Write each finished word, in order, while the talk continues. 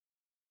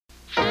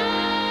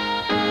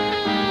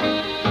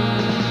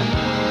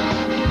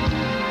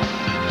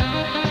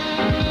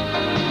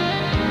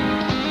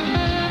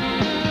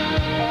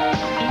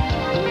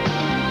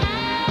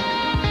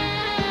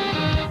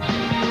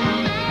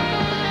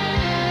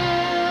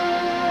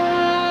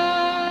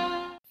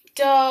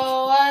Doe,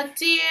 a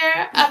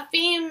deer, a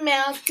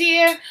female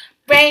deer,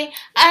 Ray,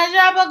 a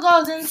drop of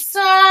golden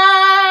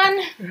sun.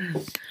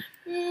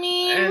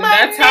 Me, And my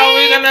that's how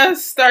we're name. gonna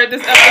start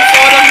this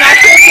episode of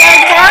Not Your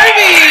Black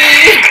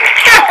Barbie.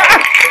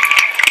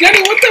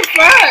 Jenny, what the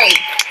fuck?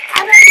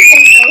 I don't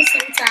even know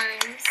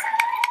sometimes.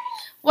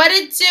 What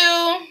it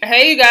do?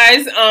 Hey, you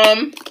guys.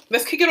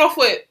 Let's kick it off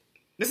with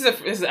this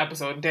is an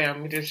episode.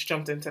 Damn, we just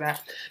jumped into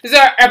that. This is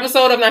our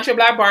episode of Not Your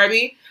Black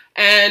Barbie,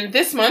 and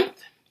this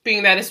month,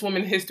 being that it's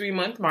Women's History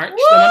Month, March,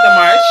 the month of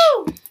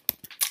March.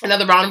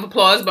 Another round of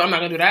applause, but I'm not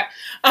gonna do that.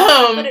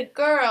 For the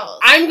girls.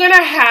 I'm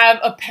gonna have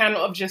a panel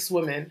of just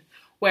women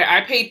where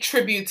I pay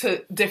tribute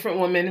to different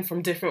women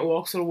from different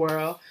walks of the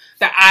world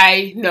that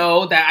I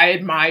know, that I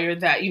admire,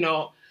 that, you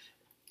know,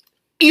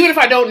 even if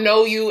I don't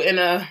know you in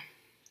a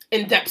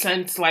in-depth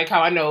sense, like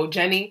how I know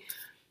Jenny,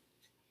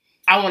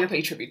 I want to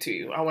pay tribute to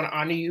you. I want to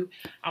honor you.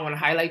 I want to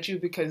highlight you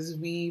because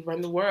we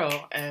run the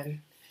world, and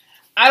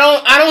I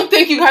don't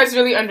think you guys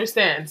really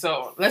understand.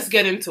 So let's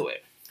get into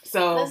it.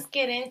 So let's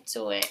get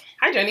into it.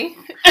 Hi, Jenny.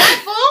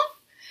 Hi, Fool.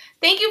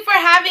 Thank you for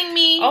having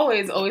me.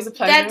 Always a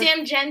pleasure. That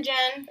damn Jen.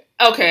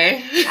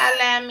 Okay.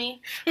 Holla at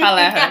me.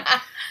 Holla at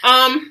her.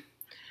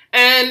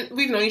 And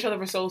we've known each other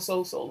for so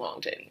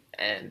long, Jenny.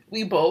 And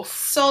we both...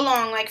 So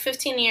long, like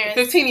 15 years.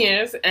 15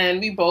 years,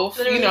 and we both,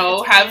 Literally, you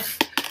know, have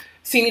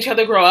seen each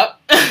other grow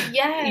up.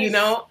 Yes. You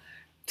know,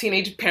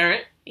 teenage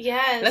parent.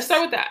 Yes. Let's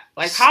start with that.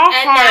 Like, how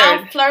and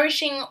hard... now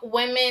flourishing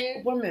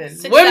women.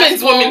 Women's. Women. I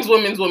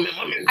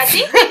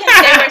think we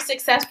can say we're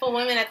successful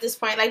women at this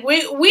point. Like,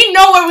 we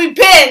know where we've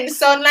been,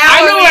 so now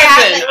I know where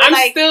I've been. like, I'm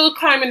like, still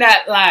climbing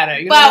that ladder.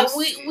 You but know?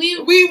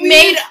 we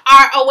made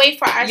a way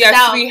for ourselves.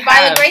 Yes, we by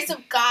have. the grace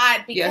of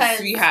God, because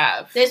yes, we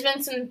have. There's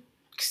been some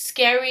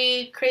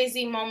scary,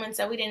 crazy moments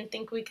that we didn't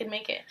think we could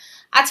make it.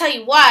 I'll tell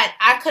you what,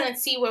 I couldn't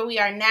see where we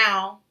are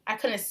now. I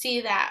couldn't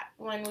see that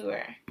when we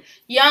were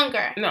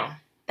younger. No.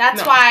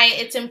 That's why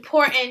it's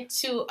important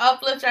to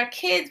uplift our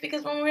kids,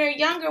 because when we were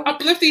younger,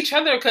 uplift each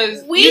other,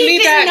 because we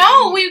didn't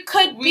know we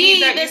could be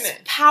this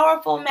unit.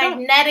 Powerful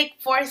magnetic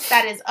force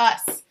that is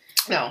us.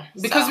 No,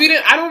 because we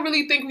didn't. I don't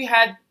really think we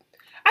had.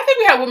 I think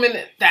we had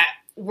women that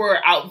were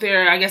out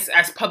there, I guess,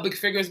 as public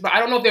figures, but I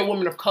don't know if they're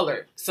women of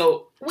color.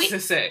 So to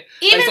say,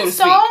 even like,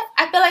 so,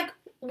 I feel like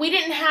we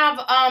didn't have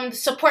the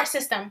support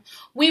system.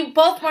 We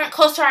both weren't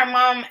close to our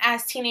mom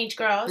as teenage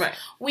girls. Right.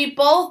 We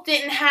both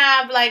didn't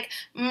have, like,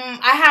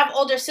 I have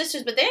older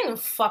sisters, but they didn't give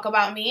a fuck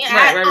about me. I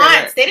had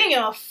aunts, they didn't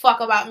give a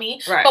fuck about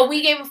me. Right. But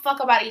we gave a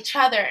fuck about each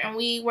other, and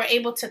we were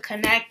able to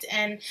connect.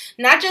 And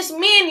not just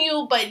me and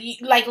you, but,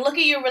 like, look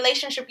at your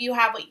relationship you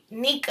have with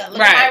Nika.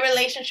 Look at my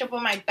relationship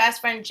with my best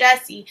friend,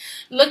 Jessie.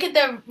 Look at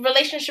the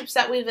relationships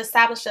that we've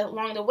established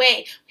along the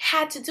way. We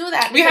had to do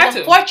that. We had to.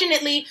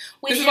 Unfortunately,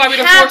 this is why we're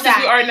the forces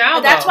we are now,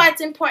 that's why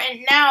it's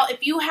important now.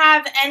 If you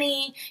have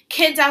any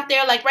kids out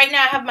there, like right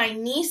now I have my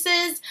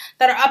nieces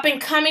that are up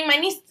and coming. My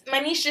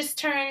niece just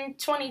turned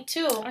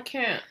 22. I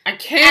can't.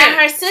 And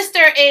her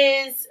sister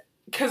is,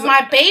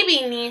 my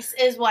baby niece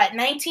is what,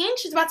 19?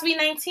 She's about to be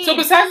 19. So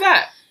besides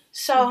that,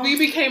 so we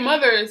became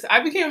mothers.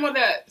 I became a mother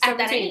at 17. At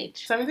that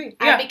age. 17.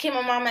 Yeah. I became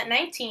a mom at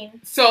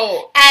 19.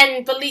 So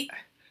and we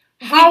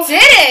did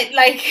it.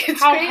 Like,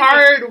 how crazy.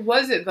 Hard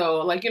was it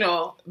though? Like, you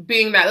know,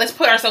 being that, let's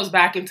put ourselves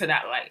back into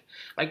that,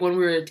 like when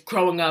we were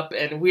growing up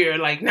and we're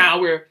like, now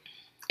we're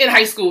in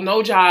high school,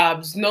 no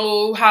jobs,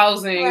 no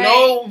housing,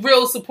 no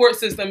real support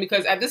system,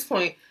 because at this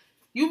point,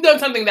 you've done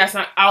something that's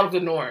not out of the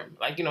norm.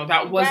 Like, you know,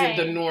 that wasn't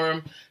the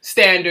norm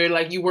standard.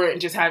 Like, you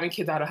weren't just having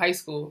kids out of high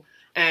school.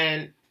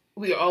 And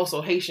we are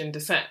also Haitian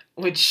descent,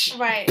 which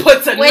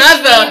puts another... Which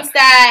means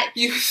that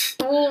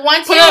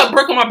once put a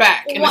brick on my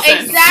back, in a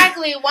sense.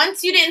 Exactly.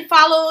 Once you didn't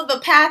follow the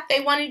path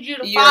they wanted you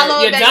to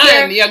follow, you're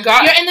done.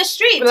 You're in the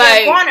streets.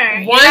 Like, you're a goner.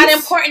 You're not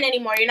important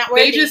anymore. You're not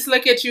worthy. They just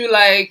look at you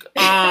like,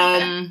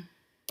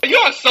 You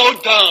are so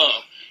dumb.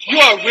 You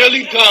are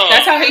really dumb.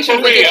 That's how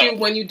Haitians look at you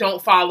when you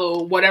don't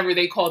follow whatever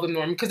they call the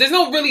norm. Because there's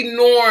no really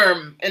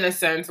norm, in a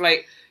sense.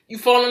 Like, you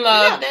fall in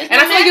love. And I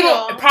feel like you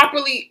don't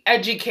properly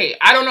educate.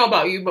 I don't know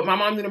about you, but my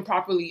mom didn't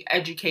properly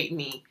educate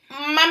me.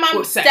 My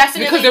mom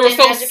definitely because they were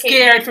so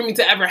scared for me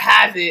to ever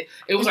have it.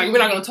 It was like, we're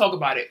not going to talk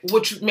about it.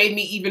 Which made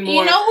me even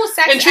more You know who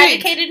sex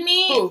intrigued. educated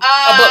me? Who?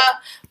 A book.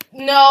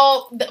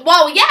 No.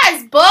 Well,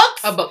 yes,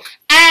 books. A book.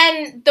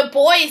 And the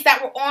boys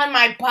that were on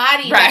my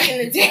body back in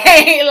the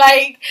day.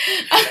 Like,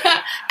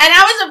 and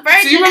I was a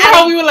virgin. So you remember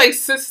how we were like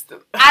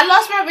sisters? I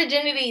lost my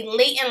virginity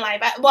late in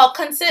life.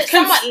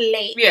 Somewhat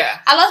late. Yeah.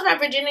 I lost my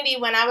virginity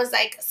when I was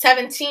like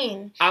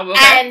 17. Okay.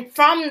 And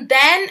from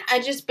then,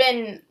 I've just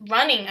been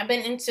running. I've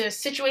been into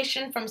situation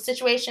to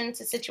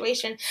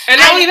situation. And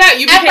not only that,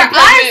 you became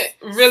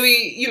pregnant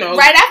really, you know.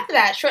 Right after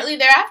that, shortly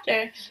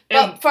thereafter.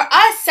 But for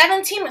us,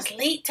 17 was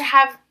late to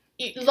have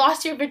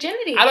lost your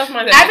virginity. I lost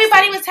mine.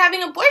 Everybody was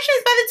having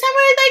abortions by the time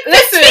we were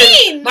like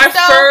 15. My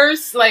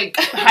first like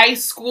high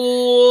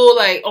school,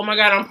 like, oh my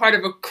god, I'm part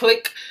of a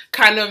clique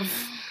kind of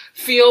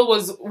feel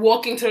was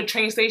walking to the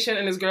train station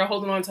and this girl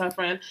holding on to her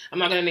friend. I'm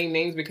not going to name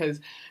names because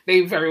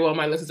they very well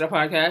might listen to the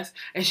podcast.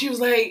 And she was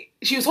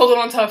holding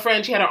on to her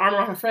friend. She had her arm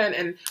around her friend.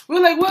 And we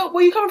were like, where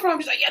are you coming from?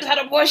 She's like, yeah, I just had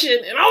an abortion.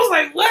 And I was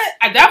like, what?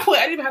 At that point,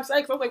 I didn't even have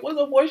sex. I was like, what's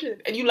abortion?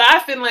 And you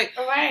laughing like,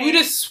 we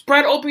just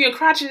spread open your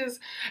crotches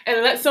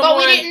and let someone. But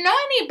we didn't know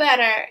any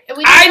better.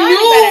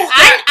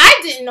 I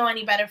didn't know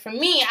any better. For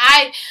me,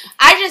 I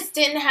just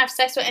didn't have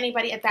sex with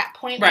anybody at that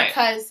point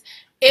because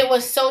it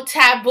was so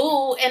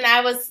taboo, and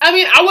I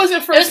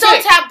wasn't first. It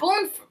was so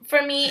taboo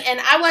for me, and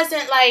I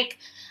wasn't like.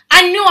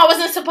 I knew I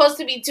wasn't supposed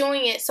to be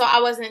doing it, so I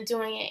wasn't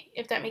doing it,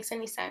 if that makes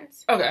any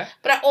sense. Okay.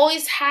 But I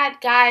always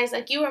had guys,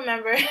 like you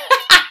remember,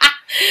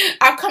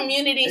 our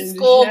community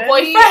school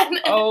boyfriend.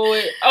 We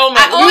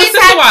were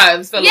sister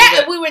wives for a little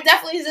bit. We were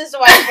definitely sister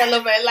wives for a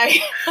little bit. Like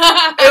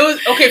it was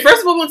okay.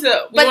 First of all, we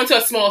went to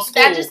a small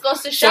school. That just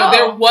goes to show. So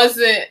there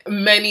wasn't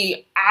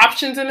many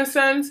options in a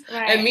sense.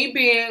 Right. And me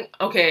being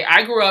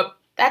I grew up.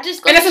 That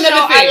just goes to show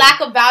our lack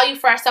of value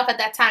for ourselves at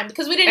that time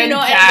because we didn't know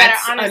any better,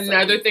 honestly.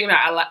 Another thing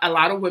that a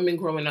lot of women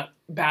growing up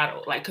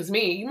battle. Like, because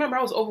me, you remember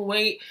I was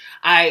overweight.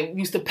 I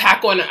used to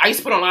put on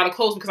a lot of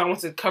clothes because I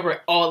wanted to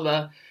cover all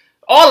of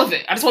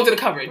it. I just wanted to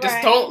cover it.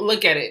 Just don't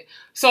look at it.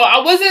 So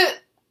I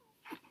wasn't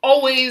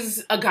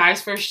always a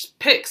guy's first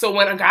pick. So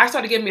when a guy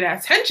started giving me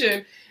that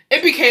attention,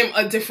 it became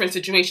a different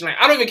situation. Like,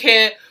 I don't even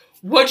care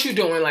what you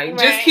doing. Like,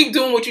 just keep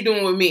doing what you're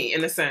doing with me,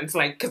 in a sense.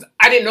 Like, because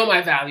I didn't know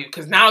my value.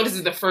 Because now this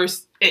is the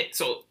first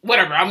so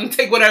whatever. I'm going to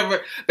take whatever.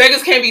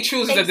 Beggars can't be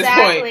choosers at this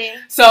point.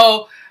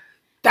 So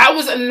that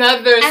was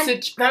another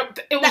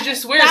it was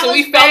just weird. So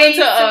we fell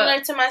into similar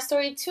to my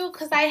story too,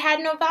 because I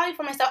had no value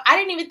for myself. I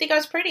didn't even think I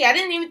was pretty. I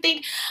didn't even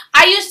think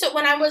I used to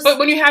when I was. But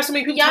when you have so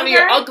many people telling you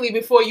you're ugly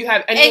before you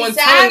have anyone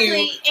telling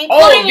you,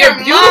 including you're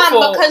beautiful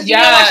mom because you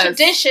don't wash the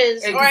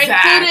dishes, or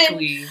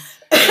including.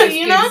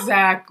 You know,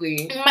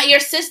 exactly. Your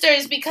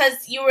sisters,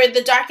 because you were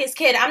the darkest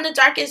kid. I'm the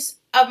darkest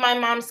of my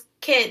mom's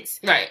kids.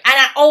 Right. And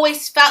I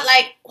always felt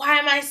like, why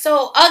am I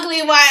so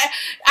ugly? Why?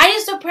 I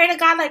used to pray to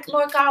God, like,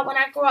 Lord God, when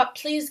I grow up,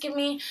 please give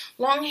me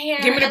long hair,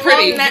 give me the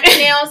pretty long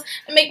nails,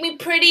 and make me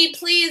pretty,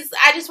 please.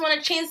 I just want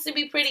a chance to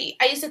be pretty.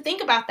 I used to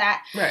think about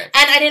that. Right. And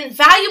I didn't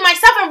value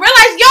myself and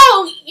realize,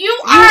 you're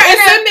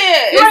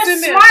a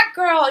smart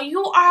girl.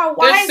 You are a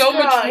wise girl.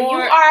 Much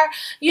more.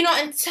 You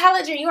are,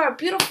 intelligent. You are a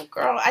beautiful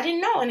girl. I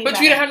didn't know any better.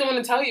 But you didn't have no one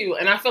to tell you.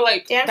 And I feel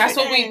like that's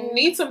what we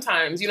need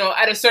sometimes.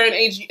 At a certain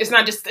age, it's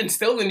not just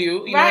instilled in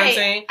you. You know what I'm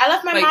saying? I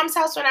left my mom's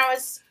house when I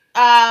was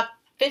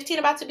 15,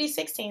 about to be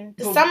 16.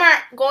 The summer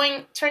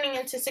turning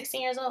into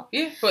 16 years old.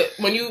 Yeah, but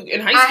when you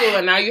in high school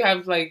and now you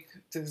have like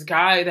this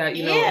guy that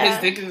his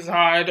dick is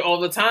hard all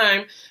the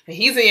time, and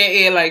he's in your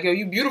ear like, yo,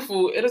 you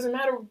beautiful. It doesn't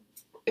matter.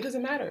 It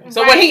doesn't matter.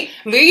 So when he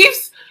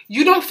leaves,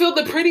 you don't feel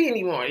the pretty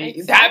anymore.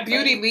 Exactly. That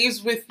beauty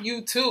leaves with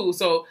you too.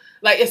 So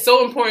like, it's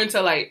so important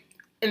to like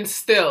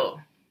instill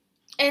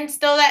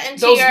that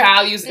into those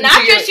values,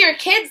 not just your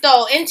kids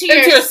though, into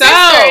your sister,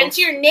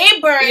 into your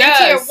neighbor,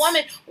 into your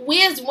woman.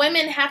 We as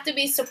women have to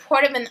be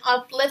supportive and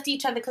uplift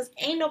each other because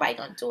ain't nobody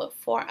gonna do it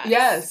for us.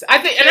 Yes, I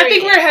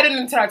think we're heading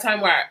into that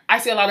time where I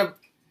see a lot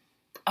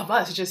of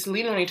us just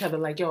lean on each other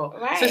like, yo,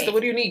 sister,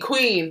 what do you need?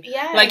 Queen.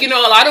 Yes. Like, a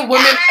lot of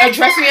women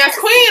address me as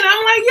queen. And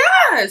I'm like,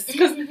 yes,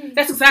 because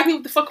that's exactly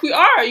what the fuck we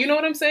are. You know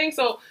what I'm saying?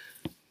 So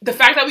the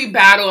fact that we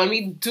battle, and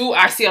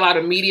I see a lot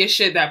of media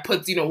shit that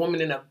puts, women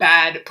in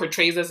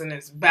portrays us in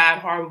this bad,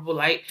 horrible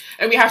light,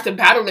 and we have to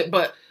battle it.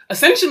 But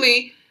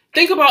essentially,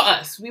 think about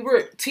us. We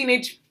were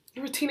teenage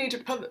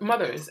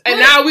mothers, and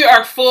now we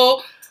are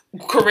full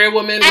career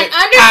women. And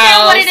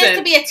understand what it is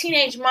to be a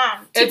teenage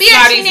mom. To be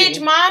a teenage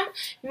mom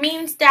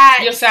means that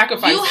you're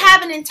sacrificing. You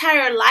have an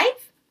entire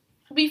life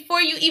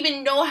before you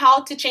even know how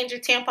to change your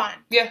tampon.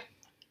 Yeah.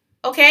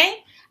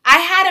 Okay? I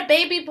had a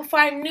baby before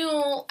I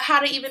knew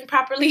how to even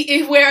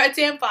properly wear a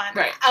tampon.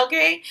 Right.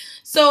 Okay?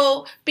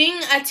 So being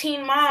a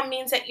teen mom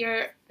means that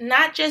you're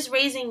not just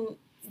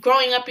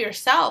growing up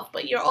yourself,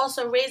 but you're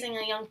also raising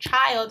a young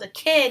child, a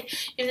kid.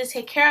 You have to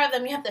take care of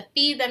them. You have to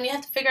feed them. You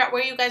have to figure out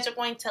where you guys are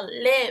going to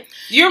live.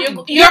 You're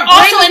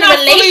also in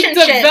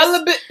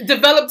relationships.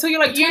 Developed till you're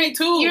like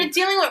 22. You're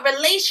dealing with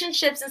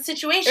relationships and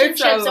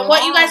situationships and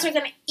what you guys are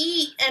going to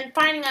eat and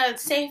finding a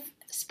safe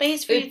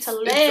space for you to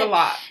live. It's a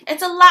lot.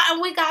 It's a lot,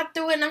 and we got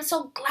through it, and I'm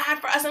so glad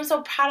for us. I'm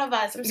so proud of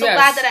us. I'm so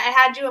glad that I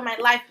had you in my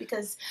life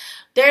because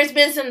there's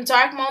been some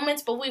dark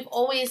moments, but we've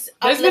always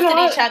uplifted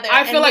each other.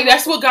 I feel like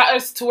that's what got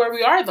us to where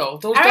we are, though.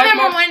 I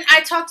remember when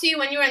I talked to you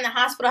when you were in the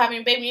hospital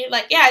having a baby, you're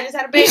like, yeah, I just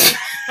had a baby.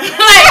 I'm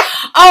like,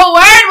 oh,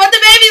 word? What the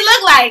baby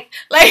look like?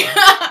 Like,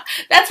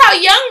 that's how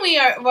young we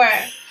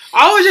were.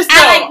 I was just when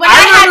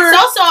I had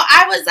So-So,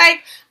 I was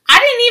like,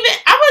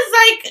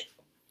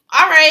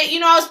 all right,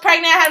 I was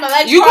pregnant, I had my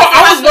legs crossed.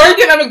 I was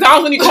working at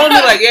McDonald's when you called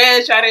me like, yeah,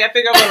 Shadi, I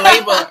think I'm in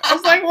labor. I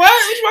was like, what?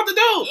 What you about to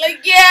do?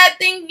 Like, yeah, I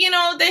think,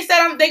 they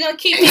said they're going to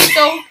keep me,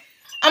 so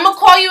I'm going to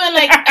call you in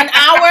like an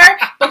hour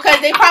because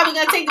they probably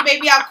going to take the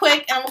baby out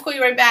quick, and I'm going to call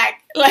you right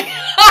back. Like,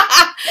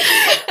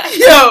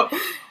 yo,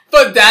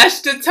 but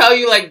Dash to tell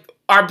you, like,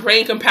 our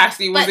brain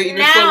capacity wasn't even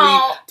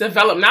now, fully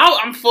developed. Now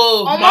I'm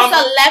full.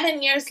 Almost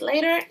 11 years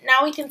later,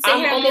 now we can sit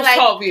here and be like,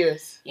 12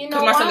 years. You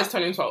know because my son is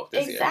turning 12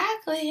 this year.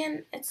 Exactly,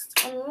 and it's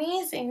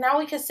amazing. Now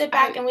we can sit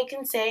back and we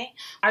can say,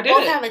 I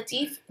both have a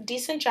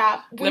decent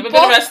job. Never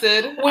been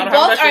arrested. We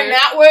both are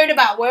not worried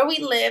about where we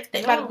live.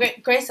 By the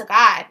grace of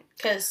God.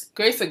 Because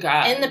grace of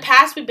God. In the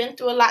past, we've been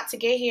through a lot to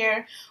get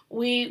here.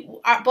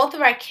 Both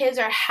of our kids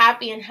are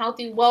happy and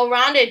healthy,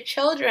 well-rounded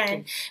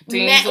children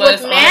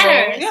with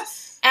manners.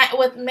 Yes.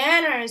 With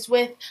manners,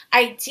 with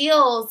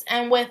ideals,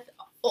 and with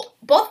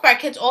both of our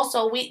kids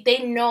also,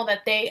 they know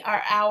that they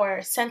are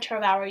our center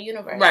of our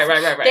universe. Right.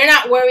 They're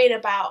not worried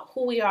about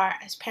who we are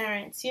as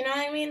parents. You know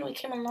what I mean? We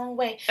came a long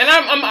way. And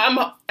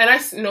I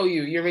know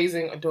you're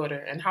raising a daughter,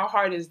 and how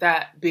hard is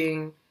that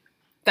being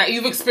that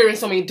you've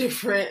experienced so many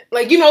different,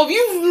 like, you know,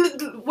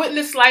 you've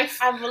witnessed life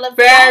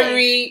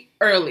very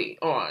early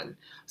on.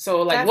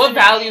 So, like, What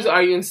values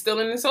are you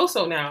instilling in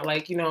Soso now?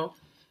 Like, you know,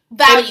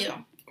 value.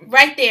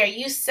 Right there,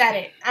 you said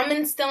it. I'm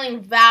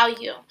instilling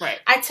value. Right.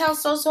 I tell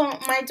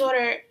Soso, my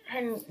daughter,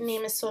 her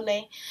name is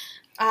Soleil,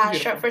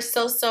 short for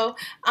Soso.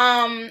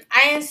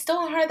 I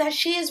instill in her that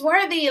she is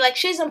worthy, like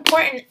she's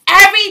important.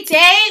 Every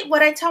day,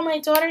 what I tell my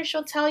daughter,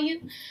 she'll tell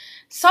you,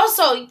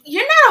 Soso,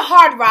 you're not a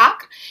hard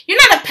rock. You're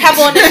not a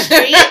pebble in the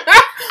street.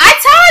 I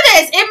tell her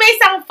this. It may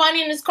sound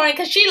funny in this corner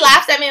because she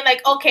laughs at me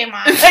like, okay,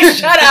 Mom, like,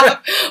 shut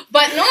up.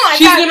 But no,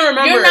 she's gonna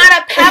remember. You're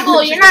not a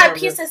pebble. You're not a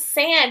piece of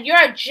sand.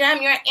 You're a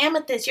gem. You're an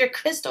amethyst. You're a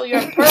crystal. You're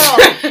a pearl.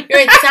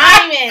 You're a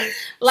diamond.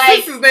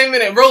 Like, this is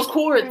naming it rose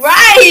quartz.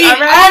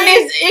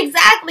 Right.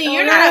 Exactly.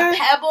 You're not a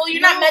pebble.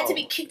 You're not meant to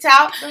be kicked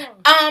out.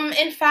 No.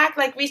 In fact,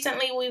 like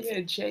recently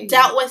we've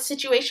dealt with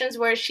situations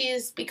where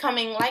she's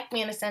becoming like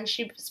me in a sense.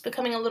 She's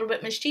becoming a little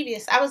bit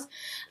mischievous. I was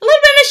a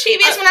little bit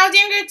mischievous when I was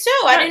younger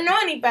too. I didn't know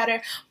any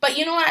better. But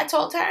you know what I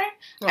told her?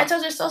 What? I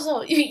told her,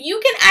 Soso, you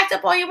can act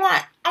up all you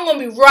want. I'm going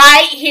to be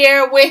right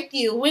here with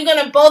you. We're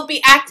going to both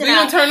be acting up. We're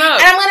going to turn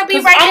up. And I'm going to be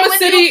right here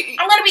with you.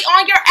 I'm going to be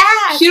on your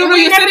ass. She don't know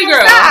you're a city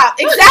girl. Stop.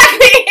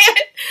 Exactly.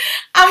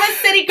 I'm a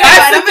city girl.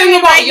 That's the thing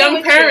about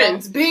young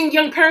parents. Being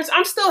young parents,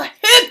 I'm still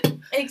hip.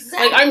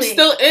 Exactly. Like, I'm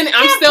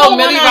still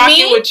Millie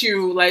rocking with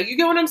you. Like, you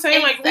get what I'm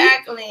saying?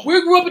 Exactly. Like,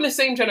 we grew up in the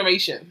same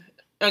generation.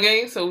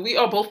 Okay, so we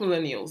are both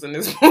millennials in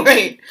this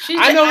point.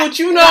 I know what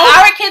you know.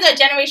 Our kids are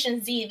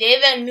Generation Z.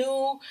 They're the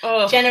new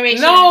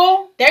generation.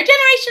 No. They're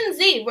Generation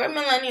Z. We're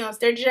millennials.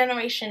 They're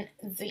Generation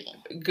Z.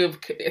 Good.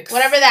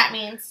 Whatever that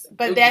means.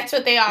 But that's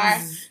what they are.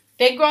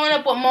 They growing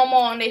up with Momo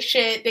on their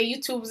shit, their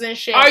YouTubes and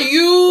shit. Are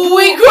you?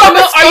 We grew up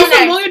with Are you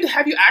familiar?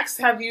 Have you asked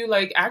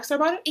her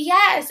about it?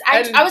 Yes,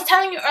 I was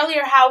telling you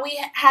earlier how we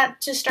had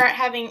to start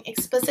having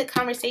explicit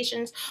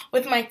conversations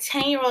with my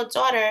 10-year-old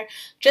daughter,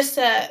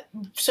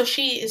 so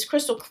she is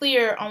crystal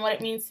clear on what it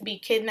means to be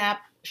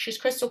kidnapped. She's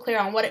crystal clear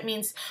on what it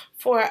means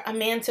for a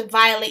man to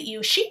violate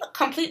you. She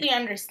completely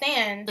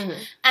understands.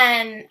 Mm-hmm.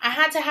 And I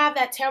had to have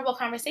that terrible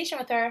conversation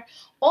with her.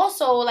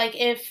 Also, like,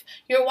 if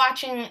you're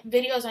watching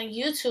videos on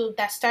YouTube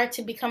that start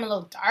to become a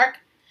little dark,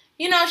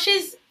 you know,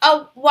 she's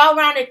a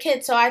well-rounded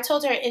kid. So I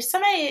told her, if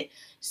somebody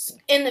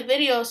in the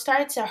video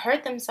started to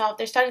hurt themselves,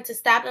 they're starting to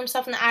stab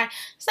themselves in the eye,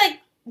 it's like,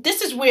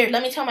 this is weird.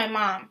 Let me tell my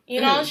mom.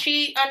 You know,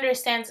 she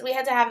understands. We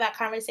had to have that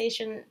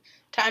conversation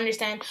to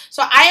understand.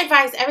 So I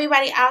advise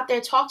everybody out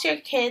there, talk to your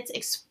kids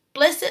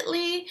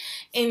explicitly,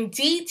 in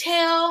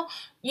detail,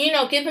 you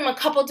know, give them a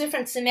couple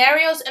different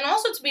scenarios, and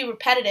also to be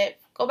repetitive.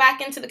 Go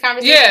back into the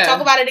conversation, talk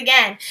about it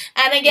again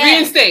and again.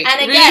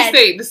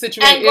 Reinstate the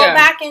situation. And go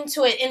back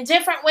into it in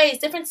different ways,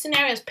 different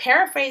scenarios.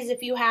 Paraphrase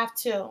if you have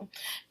to.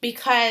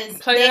 Because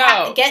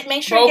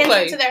make sure it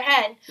gets into their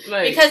head.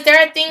 Because there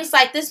are things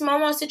like this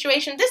Momo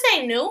situation. This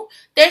ain't new.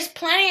 There's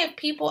plenty of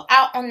people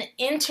out on the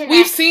internet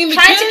we've seen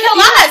trying to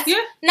kill us. Yeah.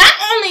 Not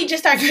only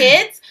just our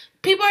kids.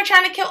 People are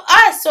trying to kill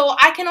us, so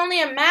I can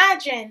only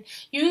imagine.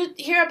 You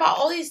hear about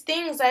all these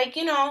things like,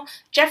 you know,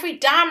 Jeffrey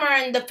Dahmer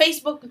and the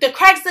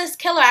Craigslist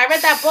killer. I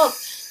read that book.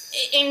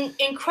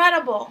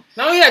 Incredible.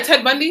 Not only that,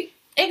 Ted Bundy.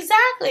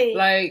 Exactly.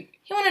 Like,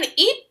 he wanted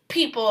to eat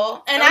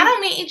people, and I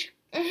don't mean eat.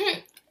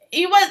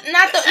 He was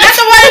not the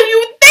one you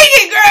were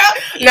thinking,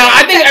 girl. No,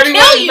 I think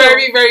everyone's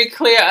very, very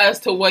clear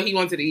as to what he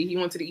wanted to eat. He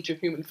wanted to eat your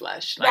human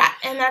flesh. Like, right,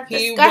 and that's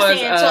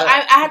disgusting. And so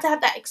I had to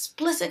have that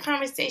explicit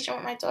conversation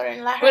with my daughter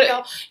and let her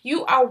know,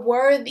 you are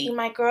worthy,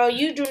 my girl.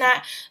 You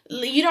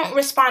don't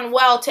respond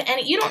well to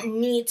any. You don't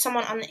need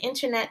someone on the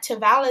internet to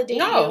validate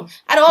you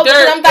at all.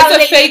 Because I'm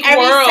validating it's a fake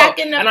every world.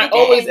 second of the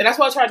day. And that's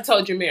what I try to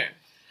tell Jameer.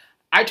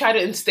 I try to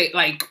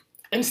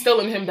instill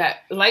in him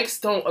that likes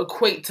don't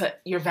equate to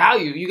your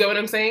value. You get what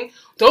I'm saying?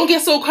 Don't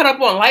get so caught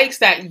up on likes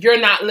that you're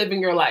not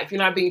living your life. You're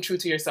not being true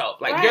to yourself.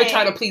 Like, you're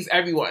trying to please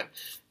everyone.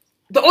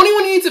 The only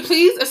one you need to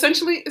please,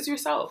 essentially, is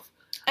yourself.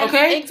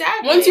 Okay?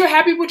 Exactly. Once you're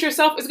happy with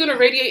yourself, it's going to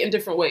radiate in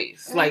different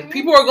ways. Mm-hmm. Like,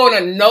 people are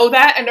going to know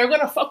that, and they're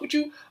going to fuck with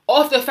you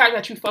off the fact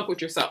that you fuck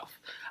with yourself.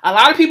 A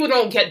lot of people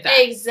don't get that.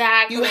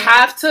 Exactly. You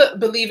have to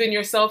believe in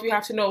yourself. You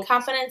have to know.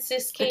 Confidence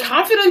is key.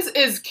 Confidence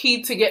is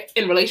key to get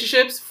in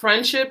relationships,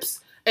 friendships,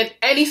 in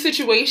any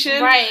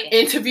situation,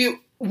 interview,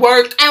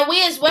 work, and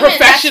we as women,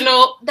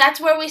 professional. That's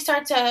where we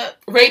start to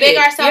radiate. big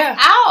ourselves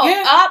out.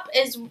 Yeah. Up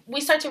is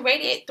we start to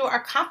radiate through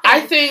our confidence. I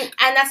think,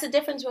 and that's the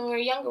difference. When we were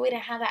younger, we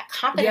didn't have that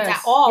confidence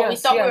at all. We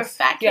thought we were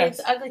fat kids,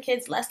 ugly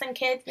kids, less than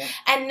kids. Yeah.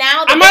 And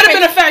now I might have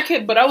been a fat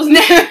kid, but I was now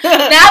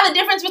the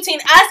difference between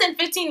us and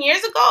 15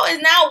 years ago is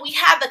now we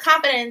have the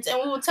confidence, and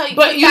we will tell you.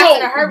 But you know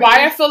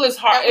why I feel it's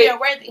hard.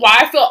 Why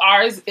I feel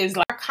ours is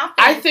like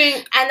I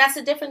think, and that's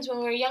the difference. When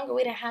we were younger,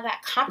 we didn't have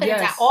that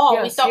confidence at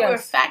all. We thought we were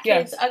fat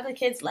kids, ugly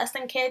kids, less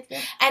than kids.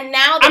 Yeah. And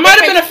now I might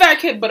have been a fat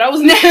kid, but I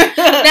was now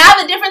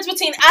the difference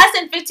between us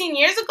and 15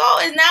 years ago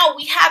is now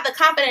we have the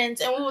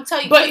confidence, and we will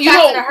tell you. But you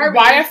know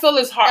why I feel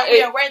it's hard.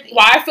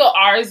 Why I feel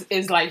ours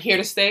is like here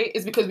to stay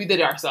is because we did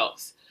it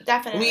ourselves.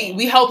 Definitely,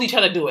 we helped each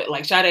other do it.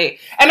 Like Sade,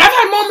 and I've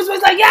had moments where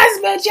it's like, yes,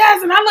 bitch,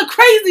 yes, and I look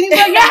crazy. He's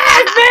like,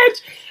 yes,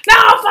 bitch. No,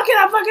 fuck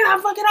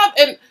it up,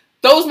 and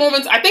those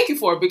moments I thank you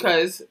for,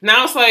 because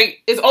now it's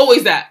like it's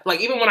always that.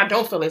 Like even when I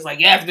don't feel it, it's like,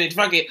 yes, bitch,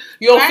 fuck it.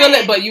 You don't feel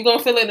it, but you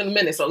gonna feel it in a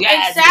minute. So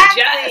yes,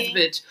 exactly. Bitch,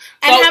 yes, bitch.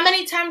 And how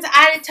many times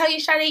I tell you,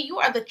 Sade, you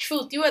are the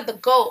truth. You are the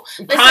GOAT.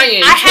 Listen,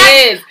 crying,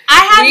 I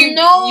have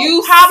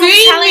no problem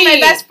telling my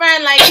best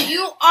friend, like,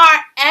 you are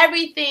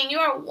everything. You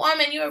are a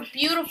woman. You are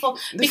beautiful.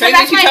 Because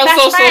that's my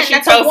best friend.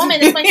 That's a woman.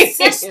 It's my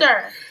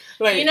sister.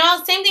 Like, you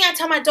know, same thing I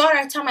tell my daughter,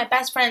 I tell my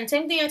best friend.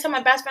 Same thing I tell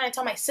my best friend, I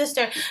tell my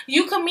sister.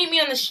 You can meet me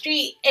on the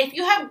street. If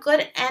you have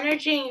good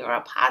energy and you're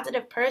a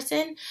positive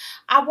person,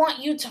 I want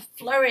you to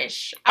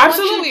flourish.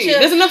 Absolutely.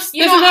 There's enough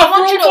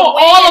room for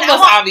all of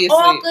us, obviously.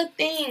 All good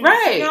things.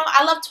 Right. You know,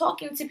 I love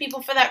talking to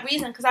people for that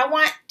reason, because I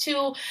want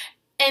to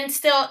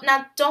instill.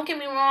 Now, don't get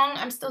me wrong,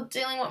 I'm still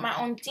dealing with my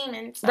own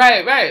demons.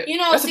 Right. You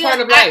know, that's a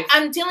part of life.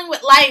 I'm dealing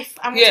with life.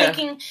 I'm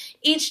taking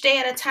each day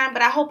at a time,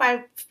 but I hope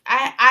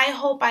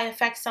I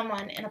affect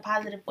someone in a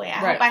positive way.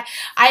 I hope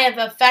I have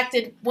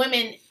affected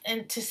women,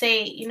 and to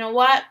say, you know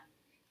what?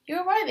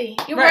 You're worthy.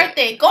 You're worth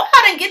it. Go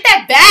out and get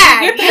that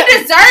bag. You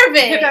deserve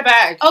it. Get that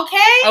bag.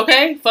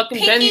 Okay?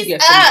 Fucking Benny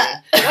gets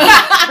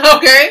it.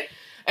 Okay?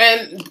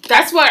 And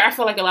that's why I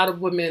feel like a lot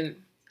of women,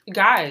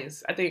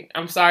 guys, I think,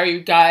 I'm sorry,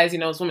 guys, you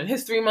know, it's Women's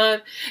History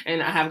Month,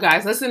 and I have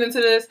guys listening to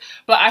this,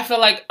 but I feel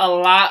like a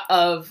lot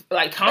of,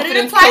 like,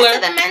 confidence killer. But it applies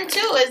to the men,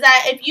 too, is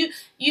that if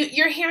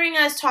you're hearing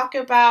us talk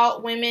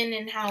about women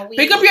and how we...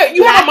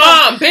 you have a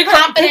mom. Pick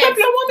up your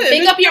woman.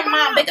 Pick up your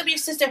mom. Pick up your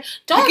sister.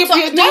 Don't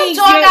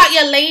dog out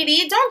your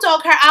lady. Don't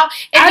dog her out.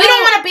 If you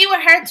don't want to be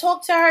with her,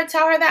 talk to her,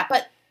 tell her that,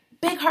 but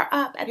big her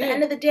up at the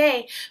end of the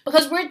day,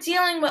 because we're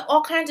dealing with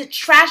all kinds of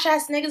trash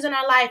ass niggas in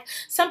our life.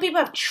 Some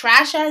people have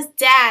trash ass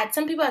dads.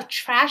 Some people have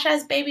trash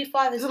ass baby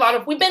fathers.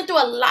 We've been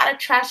through a lot of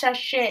trash ass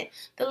shit.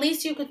 The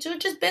least you could do is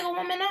just big a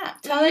woman up.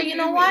 Tell her, you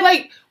know what?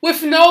 Like,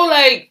 with no,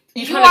 like,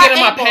 you trying to get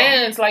in my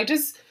pants. Like,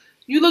 just,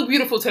 you look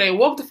beautiful today.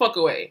 Walk the fuck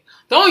away.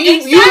 Don't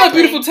you look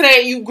beautiful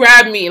today and you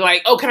grab me.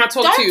 Like, oh, can I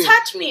talk to you? Don't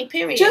touch me,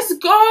 period.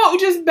 Just go.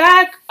 Just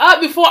back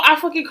up before I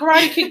fucking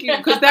karate kick you.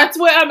 Because that's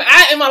where I'm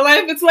at in my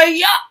life. It's like,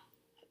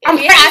 I'm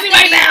crazy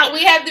right now.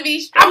 We have to be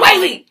strong. I'm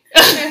waiting.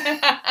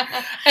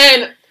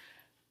 And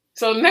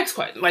so next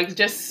question, like,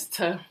 just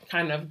to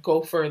kind of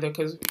go further,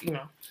 because, you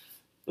know,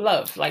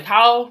 love. Like,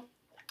 how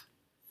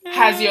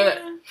has your...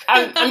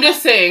 I'm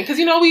just saying, because,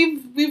 you know,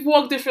 we've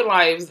walked different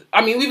lives.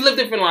 I mean, we've lived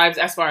different lives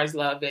as far as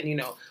love, and, you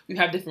know, we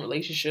have different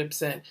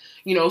relationships, and,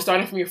 you know,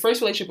 starting from your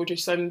first relationship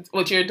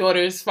with your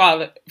daughter's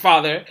father,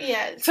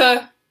 yes,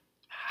 to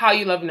how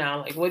you love now.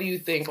 Like, what do you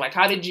think? Like,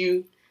 how did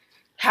you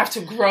have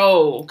to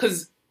grow?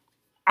 Because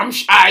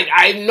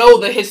I know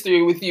the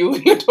history with you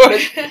and your daughter.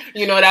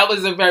 You know, that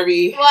was a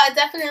very... Well, it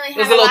definitely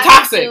had a little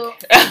toxic.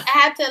 It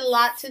had a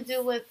lot to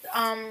do with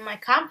my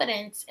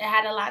confidence. It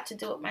had a lot to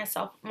do with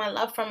myself, my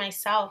love for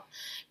myself.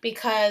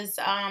 Because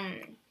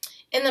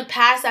in the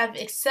past, I've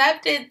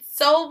accepted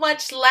so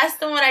much less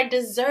than what I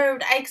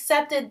deserved. I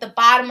accepted the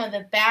bottom of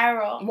the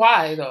barrel.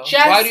 Why, though?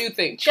 Why do you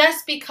think?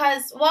 Just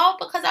because,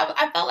 because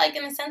I felt like,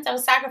 in a sense, I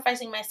was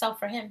sacrificing myself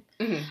for him.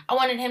 Mm-hmm. I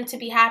wanted him to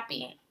be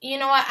happy. You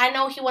know what? I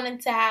know he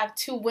wanted to have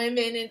 2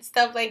 women and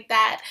stuff like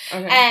that.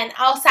 Okay. And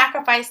I'll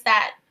sacrifice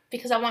that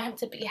because I want him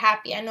to be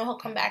happy. I know he'll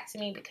come back to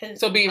me because...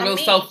 So being real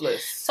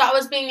selfless. So I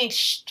was being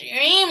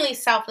extremely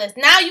selfless.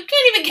 Now you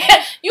can't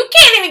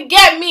even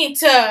get me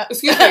to...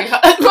 Excuse me.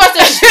 Cross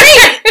the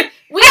street.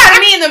 We gotta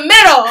meet in the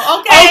middle,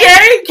 okay?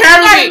 Okay,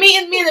 carry me.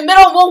 Meet in the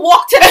middle and we'll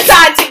walk to the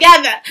side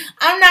together.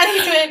 I'm not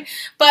even...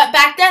 But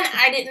back then,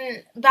 I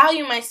didn't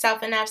value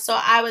myself enough, so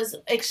I was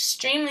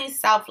extremely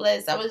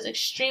selfless. I was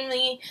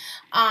extremely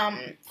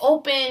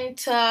open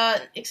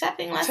to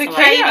accepting less than what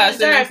I even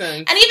deserve.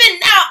 And even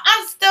now,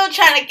 I'm still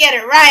trying to get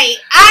it right.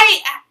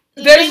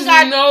 There's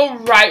no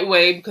right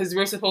way, because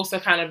we're supposed to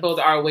kind of build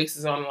our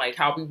ways on, like,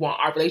 how we want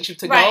our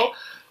relationship to go.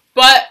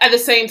 But at the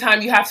same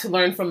time, you have to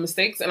learn from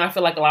mistakes, and I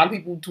feel like a lot of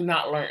people do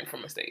not learn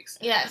from mistakes.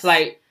 Yes.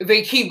 Like,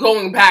 they keep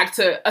going back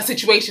to a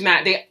situation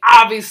that they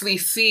obviously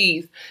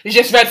see. It's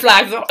just red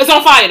flags. It's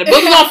on fire. The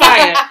building's on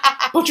fire.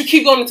 But you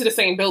keep going into the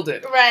same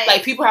building. Right.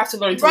 Like, people have to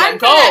learn to Run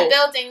let go. Run from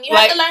that building. You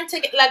have to learn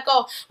to let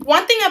go.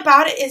 One thing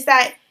about it is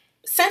that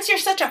since you're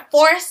such a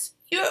force,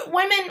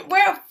 women,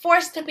 we're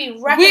forced to be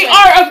reckless. We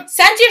are.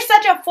 Since you're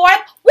such a fourth,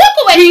 walk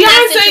away from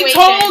that Beyonce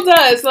situation. told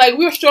us, like,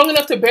 we were strong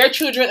enough to bear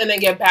children and then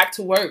get back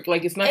to work.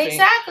 Like, it's nothing.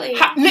 Exactly.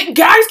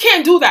 Guys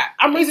can't do that.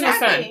 I'm raising a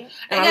son.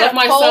 And I love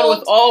my son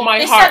with all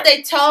my heart.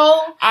 They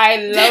toe. I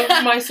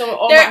love my son with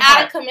all my heart. They're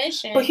out of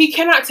commission. But he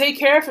cannot take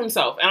care of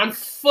himself. And I'm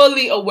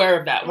fully aware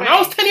of that. When I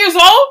was 10 years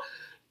old,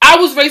 I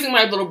was raising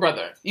my little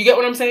brother. You get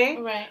what I'm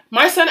saying? Right.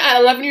 My son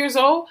at 11 years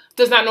old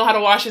does not know how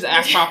to wash his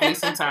ass properly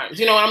sometimes.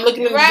 You know, when I'm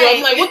looking in the drawer,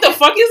 I'm like, what the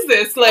fuck is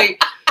this?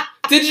 Like,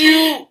 did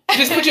you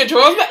just put your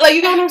drawers back? Like,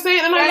 you know what I'm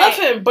saying? And I love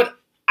him. But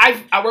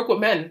I work with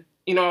men.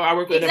 You know, I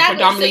work with a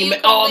predominantly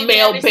all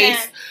male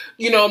base.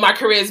 You know, my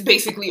career is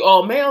basically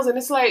all males. And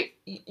it's like,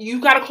 you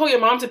got to call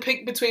your mom to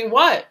pick between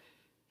what?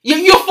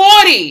 You're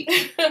 40.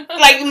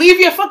 Like,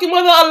 leave your fucking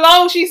mother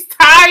alone. She's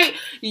tired.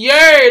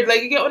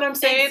 Like, you get what I'm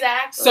saying?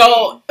 Exactly.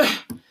 So,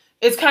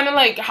 it's kind of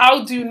like,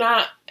 how do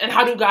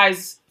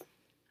guys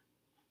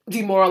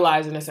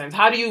demoralize in a sense?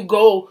 How do you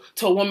go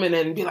to a woman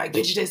and be like,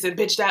 bitch this and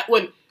bitch that,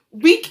 when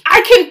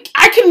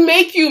I can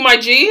make you, my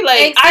G.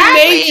 Like, exactly. I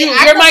made you.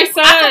 You're my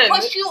son. I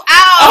can push you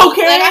out.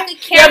 Okay. Like, I can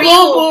carry you.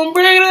 Boom, boom,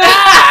 bring it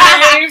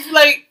alive.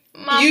 Like,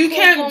 you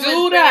can't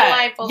do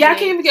that. Yeah, I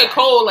can't even get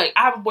cold. Like,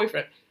 I have a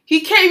boyfriend.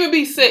 He can't even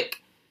be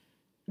sick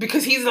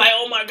because he's like,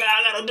 oh my God,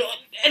 I gotta do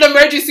it. An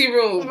emergency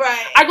room.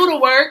 Right. I go to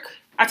work.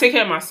 I take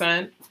care of my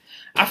son.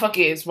 I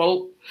fucking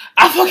smoke.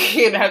 I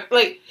fucking have,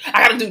 like,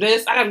 I gotta do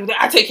this. I gotta do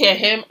that. I take care of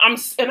him. I'm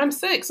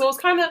sick. So it's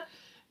kind of,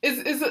 is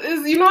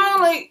you know,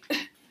 like,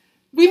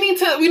 we need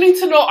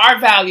to know our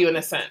value in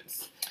a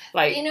sense.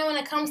 Like, you know, when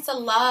it comes to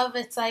love,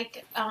 it's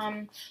like,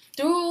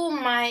 through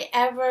my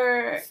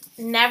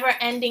never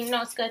ending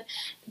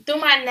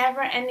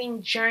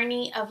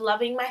journey of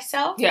loving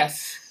myself.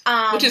 Yes.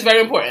 Which is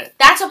very important.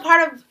 That's a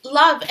part of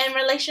love and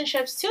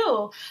relationships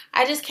too.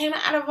 I just came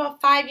out of a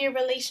 5-year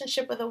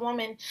relationship with a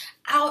woman,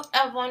 out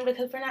of one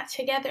because we're not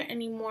together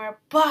anymore.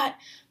 But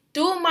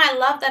through my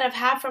love that I've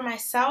had for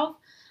myself,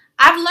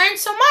 I've learned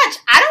so much.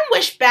 I don't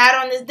wish bad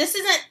on this. This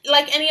isn't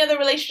like any other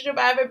relationship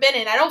I've ever been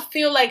in. I don't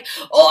feel like,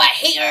 oh, I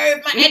hate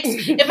her.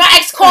 If my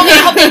ex called me, I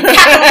hope they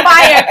catch on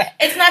fire.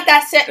 It's not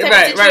that type of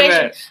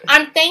situation. Right.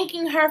 I'm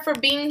thanking her for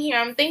being here.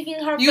 I'm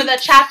thanking her for the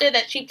chapter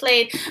that she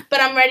played.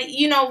 But I'm ready.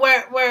 You know,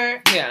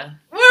 we're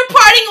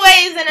parting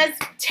ways, and as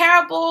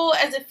terrible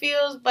as it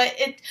feels, but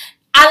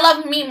I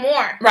love me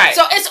more. Right.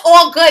 So it's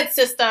all good,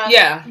 sister.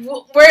 Yeah.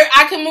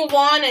 I can move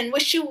on and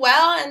wish you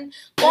well and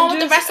go on with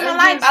the rest of my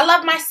life. I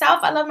love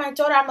myself. I love my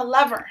daughter. I'm a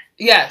lover.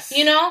 Yes.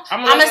 You know?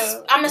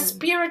 I'm a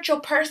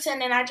spiritual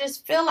person, and I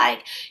just feel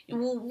like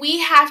we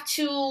have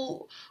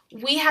to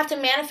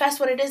manifest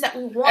what it is that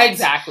we want.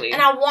 Exactly.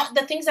 And I want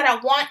the things that I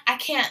want. I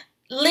can't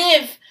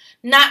live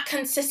not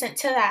consistent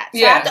to that.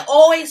 So I have to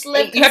always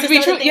live consistent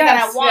with the things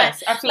that I want.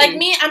 Yes, absolutely. Like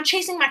me, I'm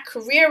chasing my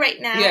career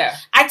right now. Yeah.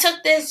 I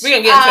took this... We're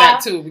going to get into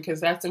that too, because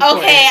that's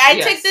important. Okay,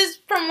 I took this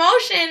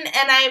promotion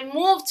and I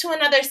moved to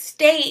another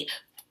state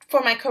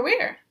for my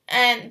career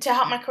and to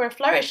help my career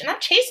flourish. And I'm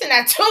chasing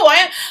that too.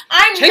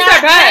 I'm not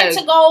trying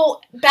to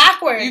go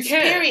backwards, you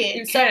can't. Period.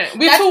 You can't.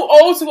 We're too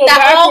old to go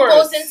backwards. That all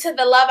goes into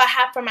the love I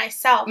have for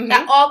myself. Mm-hmm.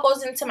 That all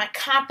goes into my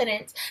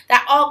confidence.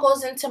 That all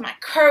goes into my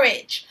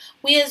courage.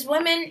 We as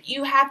women,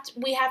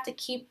 we have to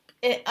keep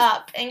it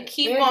up and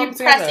keep on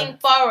pressing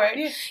forward.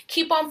 Yeah.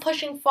 Keep on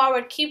pushing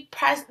forward.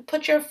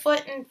 Put your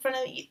foot in front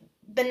of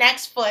the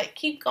next foot.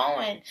 Keep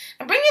going.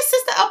 And bring your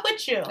sister up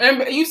with you.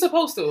 And you're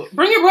supposed to.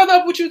 Bring your brother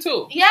up with you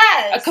too.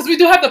 Yes. Because we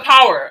do have the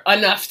power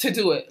enough to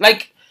do it.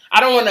 Like, I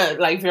don't want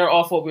to veer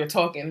off what we were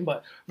talking,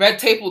 but Red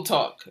Table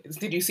Talk.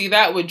 Did you see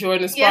that with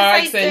Jordan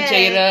Sparks and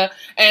Jada?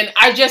 And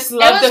I just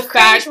love the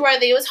fact. It was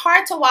cringeworthy. It was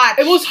hard to watch.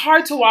 It was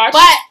hard to watch.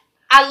 But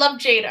I love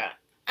Jada.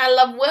 I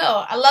love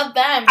Will. I love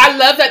them. I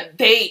love that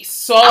they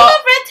saw. I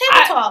love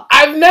Red Table Talk.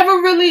 I've never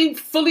really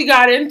fully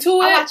got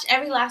into it. I watch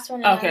every last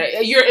one. Okay,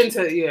 you're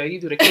into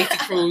you do the Casey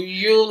Crew.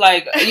 You're a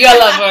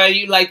lover.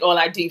 You like all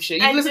that deep shit.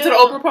 You listen to the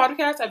Oprah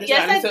podcast? I do.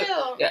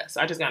 Yes,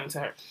 I just got into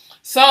her.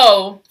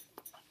 So,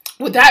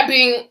 with that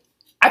being,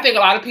 I think a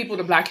lot of people in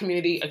the Black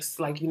community,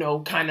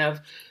 kind of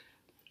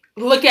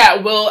look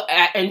at Will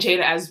and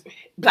Jada as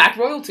Black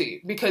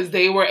royalty because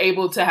they were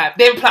able to have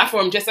their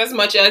platform just as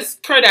much as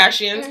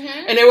Kardashians,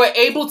 and they were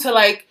able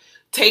to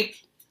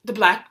take the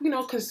Black,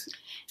 because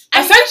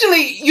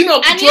essentially,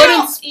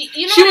 Jordan's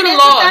she would have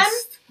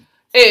lost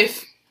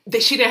if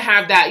she didn't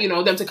have that,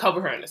 them to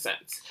cover her in a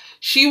sense.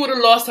 She would have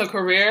lost her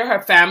career.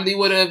 Her family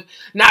would have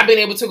not been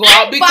able to go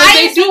out because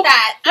they do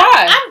that.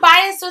 Why? I'm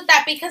biased with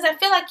that because I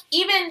feel like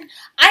even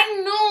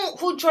I knew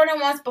who Jordan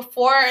was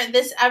before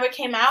this ever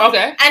came out.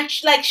 Okay. And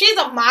she's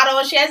a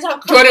model. She has her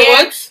career. Jordan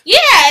Woods?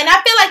 Yeah, and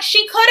I feel like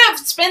she could have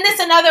spun this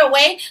another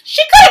way.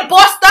 She could have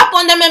bossed up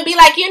on them and be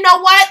like, you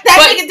know what?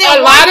 That nigga did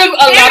a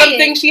lot of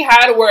things she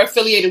had were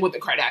affiliated with the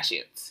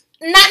Kardashians.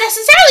 Not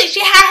necessarily. She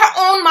had her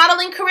own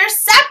modeling career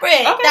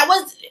separate. Okay. That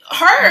was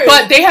hers.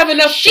 But they have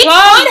enough. She could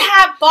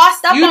have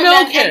bossed up on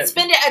them and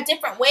spent it a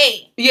different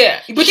way.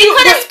 Yeah, but she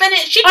could have spent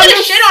it. She could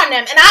have shit on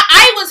them, and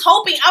I was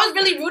hoping. I was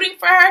really rooting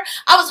for her.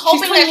 I was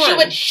hoping that she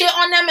would shit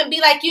on them and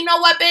be like, you know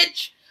what,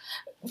 bitch.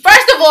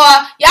 First of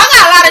all, y'all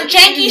got a lot of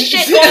janky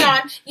shit going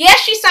on. Yes,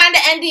 she signed the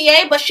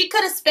NDA, but she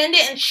could have spent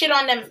it and shit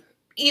on them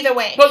either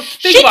way. But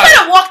she could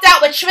have walked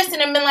out with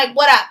Tristan and been like,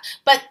 "What up?"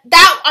 But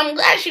that I'm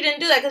glad she didn't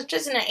do that because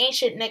Tristan an ain't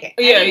shit nigga.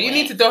 Yeah, anyway. you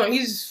need to throw him.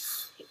 He's.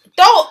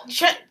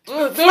 Flush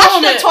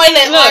the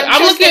toilet on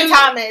Tristan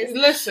Thomas.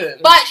 Listen.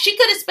 But she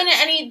could have spent it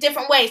any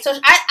different way. So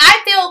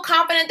I feel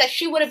confident that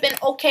she would have been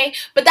okay.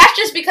 But that's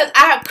just because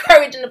I have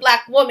courage in a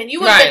black woman.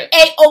 You would have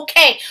been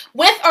A-okay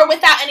with or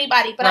without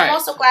anybody. But I'm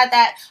also glad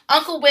that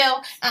Uncle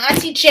Will and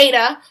Auntie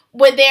Jada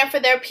were there for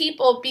their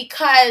people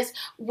because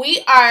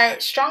we are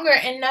stronger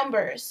in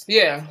numbers.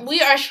 Yeah.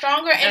 We are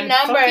stronger in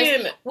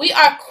numbers. We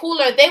are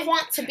cooler. They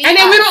want to be And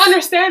then we don't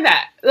understand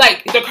that.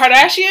 Like, the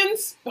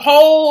Kardashians, the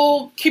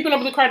whole Keeping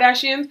Up with the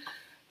Kardashians,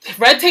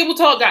 Red Table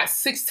Talk got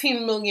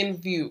 16 million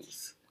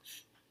views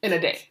in a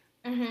day.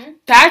 Mm-hmm.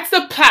 That's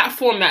the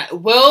platform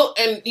that Will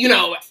and, you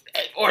know,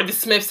 or the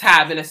Smiths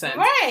have in a sense.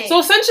 Right. So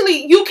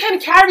essentially, you can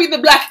carry the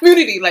black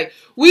community. Like,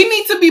 we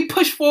need to be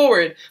pushed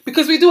forward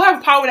because we do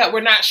have power that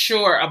we're not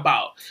sure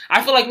about.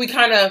 I feel like we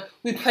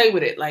play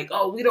with it. Like,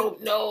 oh, we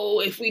don't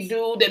know. If we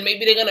do, then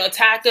maybe they're going to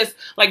attack us.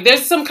 Like,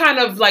 there's some kind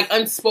of, like,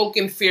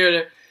 unspoken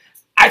fear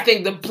I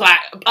think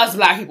us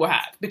black people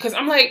have. Because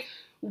I'm like,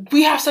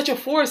 we have such a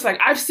force. Like,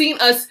 I've seen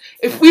us,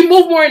 if we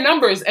move more in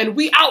numbers and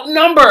we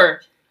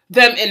outnumber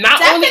them in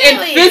not only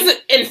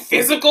in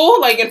physical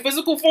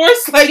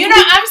force. Like, you know,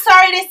 I'm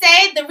sorry to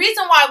say, the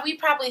reason why we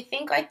probably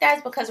think like that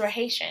is because we're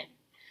Haitian.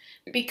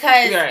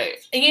 Because,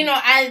 you know,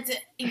 as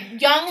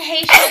young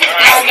Haitians,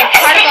 as a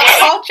part of our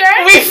culture...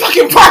 We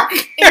fucking bark!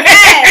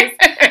 Yes!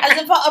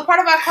 As a part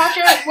of our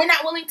culture, we're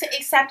not willing to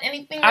accept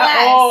anything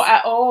less.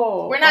 At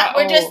all. We're not,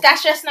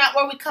 that's just not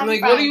where we come from.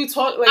 Like, what are you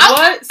talking... Like,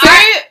 what? Say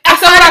it! I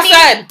said what I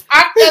said!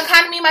 Our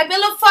economy might be a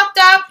little fucked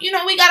up. You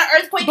know, we got an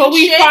earthquake and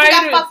shit. We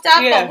got fucked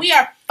up, but we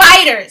are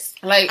fighters.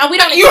 Like, and we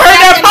don't you heard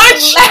that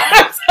punch?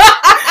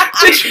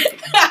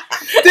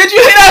 Did you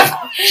hear that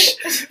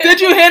punch?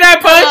 Did you hear that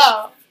punch?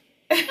 Hello.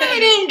 I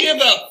don't give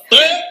a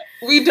fuck.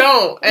 We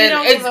don't.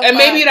 And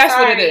maybe that's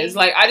what it is.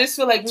 Like, I just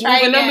feel like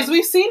moving numbers,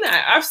 we've seen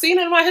that. I've seen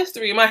it in my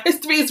history. My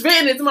history is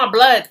written. It's in my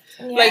blood.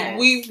 Yes. Like,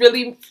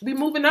 we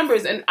moving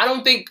numbers. And I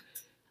don't think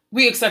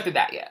we accepted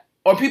that yet.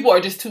 Or people are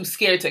just too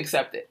scared to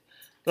accept it.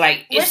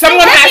 Like, if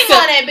someone has to...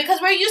 on it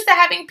because we're used to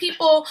having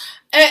people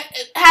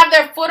have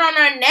their foot on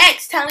our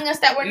necks telling us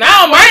that we're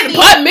not worthy.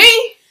 But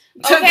me.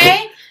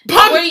 Okay?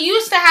 We're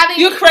used to having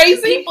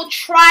people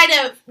try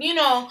to, you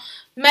know...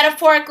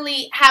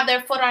 metaphorically have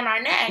their foot on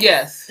our neck.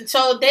 Yes.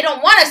 So they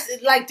don't want us,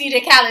 like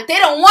DJ Khaled, they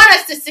don't want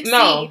us to succeed.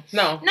 No,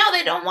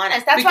 they don't want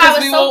us. That's why I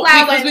was so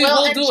glad when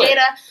Will and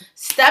Jada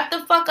stepped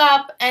the fuck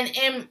up and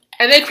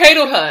they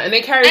cradled her and they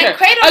carried her.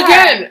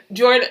 Again,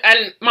 Jordan,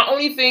 and my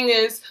only thing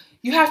is,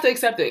 you have to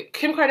accept it.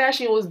 Kim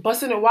Kardashian was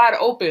busting it wide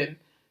open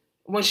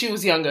when she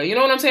was younger. You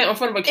know what I'm saying? In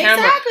front of a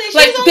camera. Exactly.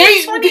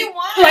 She's only 21.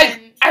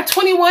 Like, at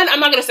 21, I'm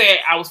not going to say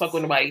I was fucking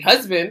with nobody's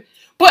husband.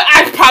 But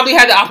I probably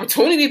had the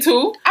opportunity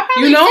to. I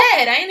probably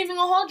did. I ain't even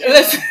gonna hold you.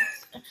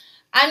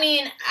 I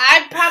mean,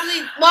 at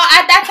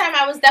that time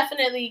I was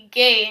definitely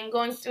gay and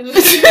going through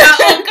my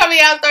own coming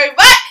out story.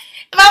 But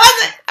if I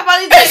wasn't,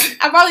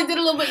 I probably did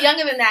a little bit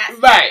younger than that.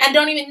 Right. And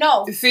don't even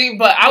know. See,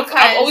 but I've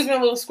always been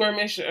a little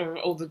squirmish of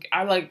older.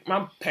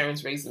 My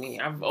parents raised me.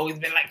 I've always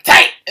been like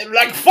tight and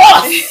like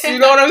force. You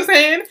know what I'm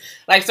saying?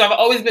 Like, so I've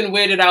always been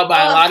weirded out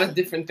by a lot of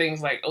different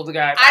things, like older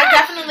guys. I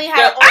definitely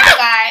had an older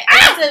guy.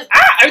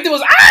 Everything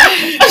was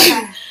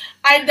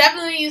I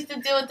definitely used to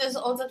deal with this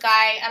older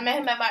guy. I met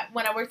him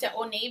when I worked at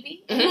Old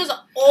Navy. Mm-hmm. He was an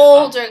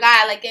older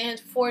guy, like in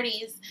his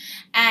 40s.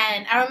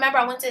 And I remember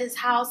I went to his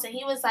house and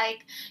he was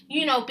like,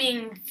 you know,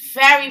 being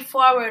very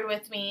forward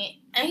with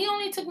me. And he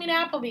only took me to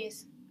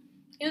Applebee's.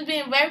 He was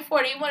being very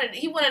forward.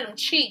 He wanted them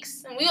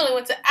cheeks. And we only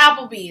went to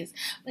Applebee's.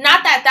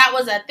 Not that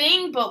was a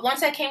thing, but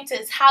once I came to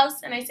his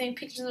house and I seen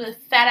pictures of his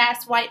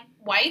fat-ass white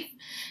wife,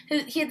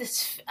 he had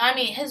this,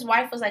 his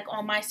wife was like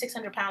on my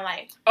 600-pound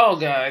life. Oh,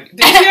 God. And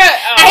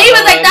he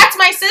was like, that's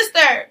my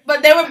sister.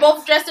 But they were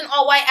both dressed in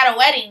all white at a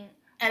wedding.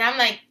 And I'm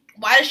like,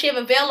 why does she have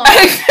a veil on?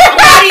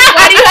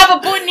 why do you have a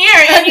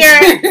boutonniere in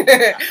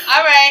your...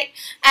 All right.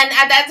 And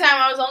at that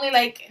time, I was only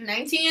like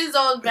 19 years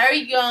old, very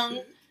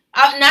young.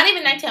 Not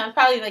even 19, I was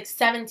probably like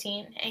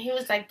 17, and he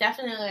was like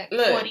definitely like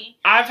 40.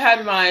 I've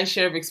had my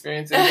share of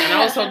experiences, and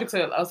I was talking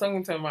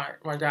to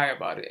my guy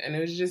about it, and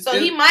it was just... So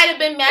he might have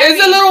been married.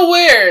 It's a little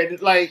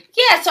weird, like...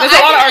 Yeah, so there's I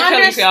a lot can of R. Kelly,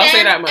 understand I'll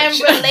say that much. and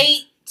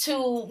relate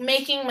to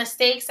making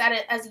mistakes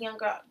as a young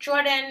girl.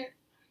 Jordan,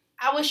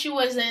 I wish you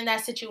wasn't in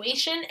that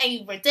situation, and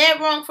you were dead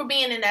wrong for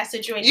being in that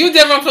situation. You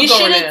dead wrong for going there.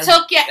 You should have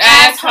took your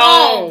ass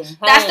home.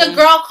 That's the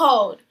girl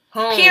code.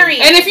 home. Period.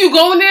 And if you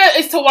go in there,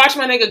 it's to watch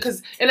my nigga,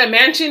 because in a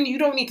mansion, you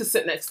don't need to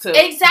sit next to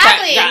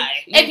exactly.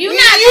 that guy. If you're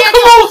not you there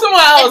can go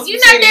somewhere else. if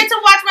you're not there to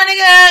watch my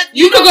nigga,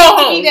 you could go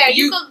home. Be there.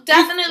 You could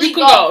definitely you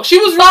could go. She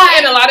was wrong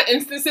in a lot of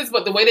instances,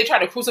 but the way they tried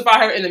to crucify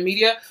her in the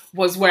media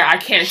was where I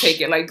can't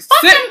take it. Like,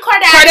 fuck them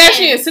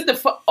Kardashians. Sit the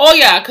fuck. Oh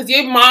yeah, because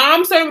your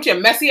mom, starting with your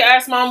messy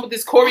ass mom with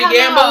this Corey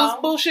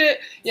Gamble bullshit.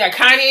 You got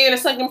Kanye in a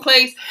second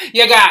place.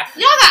 Y'all got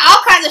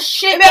all kinds of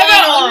shit going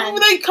on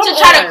to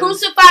try to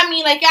crucify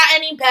me like y'all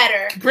any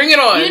better. Bring it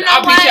on. You know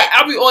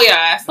I'll be all your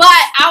ass. But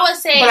I would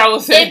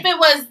say if it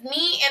was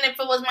me and if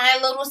it was my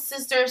little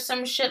sister or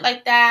some shit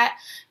like that,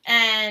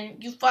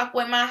 and you fuck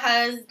with my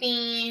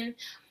husband,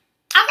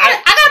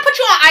 I gotta put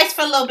you on ice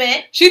for a little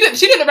bit. She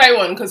did the right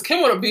one, because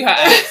Kim would have beat her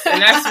ass,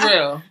 and that's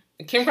real.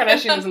 Kim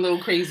Kardashian is a little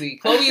crazy.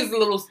 Khloe is a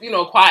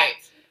little, quiet.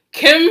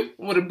 Kim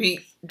would have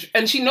beat,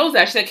 and she knows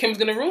that. She said Kim's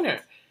gonna ruin her.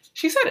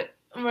 She said it.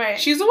 Right.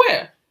 She's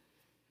aware.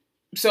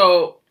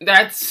 So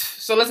let's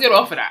get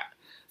off of that.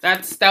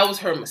 That was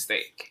her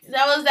mistake.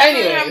 That was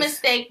definitely her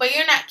mistake, but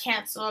you're not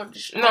canceled.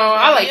 No,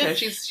 I like her.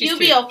 She's you'll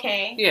cute. be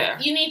okay. Yeah.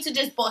 You need to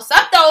just boss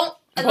up though.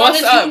 As long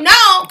as up. you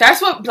know.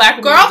 That's what black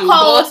women girl do. Code,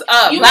 boss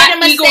up. You Black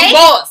made a eagle mistake.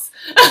 boss.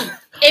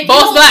 If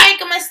boss you black.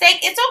 make a mistake,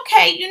 it's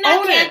okay. You're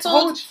not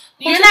canceled.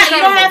 You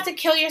don't have to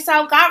kill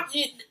yourself.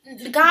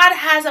 God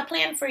has a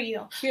plan for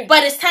you. Yeah.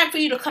 But it's time for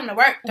you to come to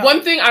work, though.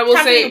 One thing I will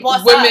say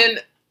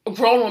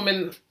grown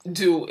women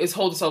do is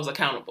hold themselves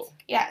accountable.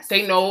 Yes.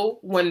 They know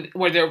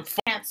where they're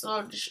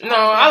canceled. No,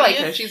 I like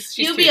her. She's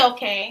You'll cute. be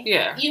okay.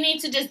 Yeah. You need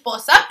to just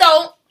boss up,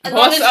 though. As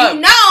long as up.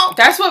 you know.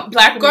 That's what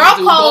black women girl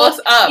do. Code,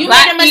 boss up. You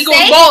black made a eagle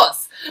mistake.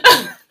 boss.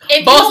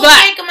 If boss you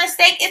black. make a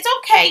mistake, it's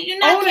okay. You're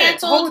not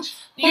canceled.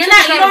 You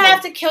don't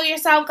have to kill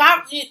yourself.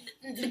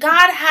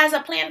 God has a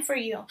plan for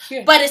you.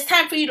 Yeah. But it's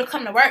time for you to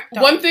come to work,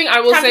 though. One thing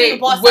I will say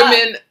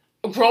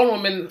grown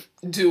women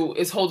do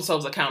is hold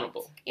themselves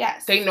accountable.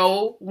 Yes. They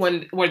know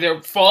where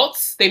their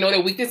faults, they know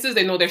their weaknesses,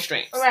 they know their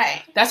strengths.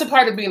 Right. That's a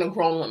part of being a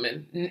grown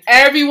woman.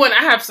 Everyone,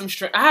 I have some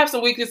strength. I have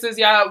some weaknesses,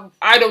 y'all.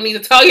 I don't need to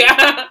tell you.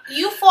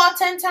 You fall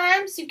 10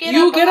 times, you get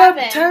up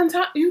 10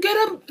 times. You get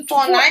up.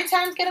 Fall 9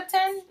 times, get up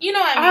 10. You know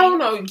what I mean? I don't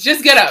know.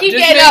 Just get up. Keep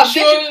just getting make up.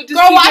 Sure, just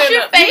girl, wash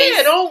your face.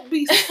 Yeah, don't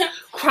be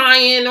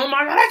crying. Oh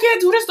my God, I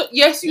can't do this.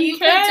 Yes, you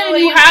can. Do it.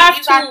 You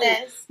have to. Got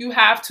this. You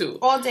have to.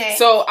 All day.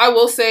 So I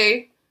will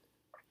say,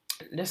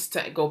 just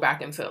to go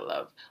back into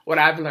love, what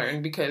I've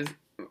learned, because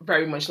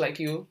very much like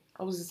you,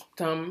 I was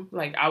dumb.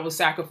 Like, I was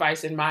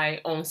sacrificing my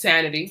own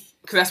sanity,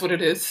 because that's what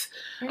it is.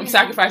 Mm-hmm. I'm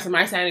sacrificing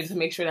my sanity to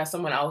make sure that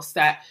someone else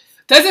that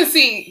doesn't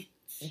see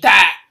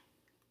that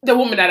the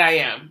woman that I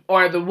am,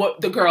 or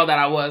the girl that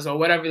I was, or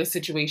whatever the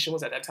situation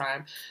was at that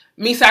time,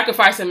 me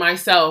sacrificing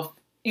myself,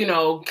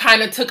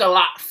 kind of took a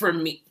lot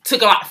from me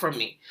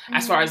mm-hmm.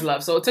 as far as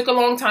love. So it took a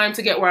long time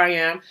to get where I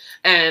am.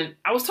 And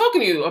I was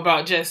talking to you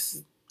about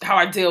just how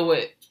I deal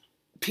with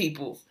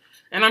people.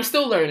 And I'm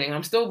still learning.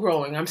 I'm still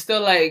growing. I'm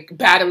still,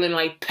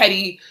 battling,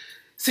 petty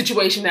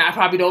situation that I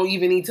probably don't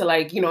even need to,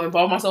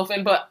 involve myself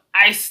in. But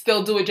I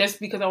still do it just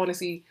because I want to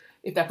see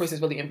if that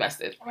person's really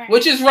invested. Right.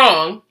 Which is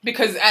wrong,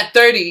 because at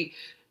 30,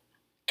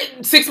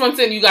 6 months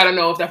in, you got to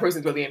know if that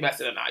person's really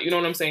invested or not. You know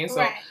what I'm saying?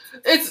 So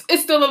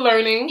it's still a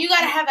learning. You got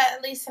to have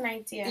at least an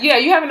idea. Yeah,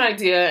 you have an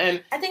idea.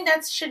 And I think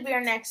that should be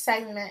our next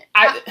segment.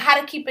 How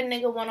to keep a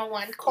nigga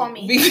 101. Call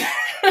me.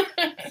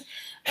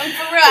 And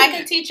for real, I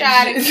can teach you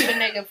how to keep a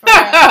nigga, for real.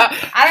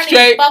 I don't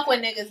even fuck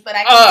with niggas, but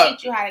I can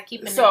teach you how to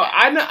keep a nigga. So,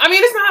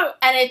 it's not...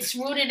 And it's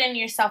rooted in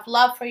your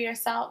self-love for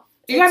yourself.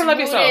 You gotta love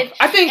yourself.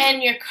 I think...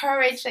 And your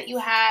courage that you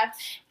have.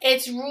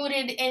 It's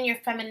rooted in your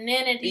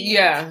femininity.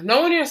 Yeah,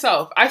 knowing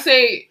yourself. I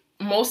say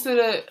most of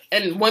the...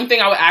 And one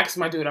thing I would ask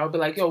my dude, I would be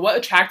like, yo, what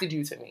attracted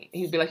you to me?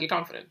 And he'd be like, your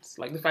confidence.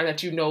 Like, the fact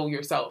that you know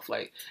yourself.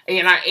 Like, and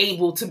you're not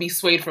able to be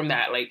swayed from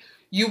that. Like,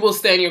 you will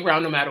stand your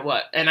ground no matter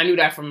what. And I knew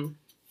that from...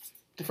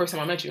 the first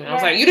time I met you. And I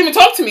was like, you didn't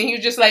even talk to me. You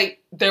just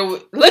they're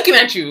looking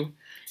at you.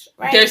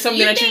 Right. There's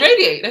something that you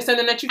radiate. There's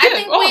something that you give. I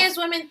think we as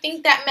women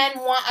think that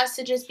men want us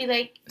to just be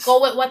go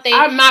with what they...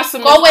 I'm not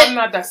submissive. I'm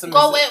not that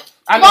submissive.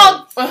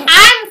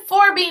 I'm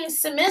for being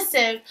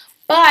submissive,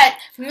 but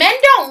men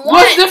don't want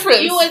What's the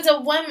difference? You as a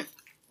woman...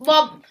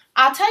 Well,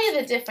 I'll tell you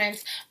the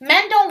difference.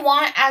 Men don't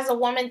want, as a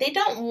woman, they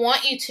don't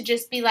want you to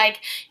just be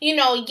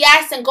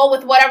yes, and go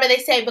with whatever they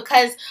say,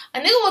 because a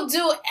nigga will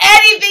do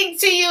anything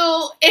to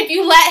you if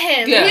you let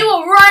him. Yeah. He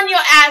will run your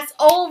ass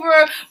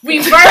over,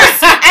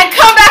 reverse, and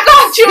come back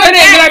on you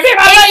again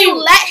if you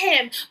let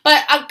him.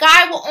 But a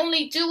guy will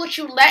only do what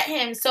you let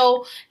him.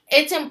 So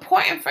it's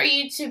important for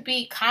you to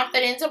be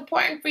confident. It's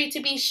important for you to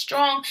be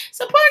strong.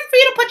 It's important for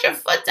you to put your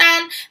foot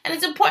down, and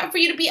it's important for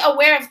you to be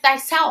aware of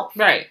thyself.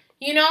 Right.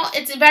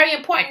 It's very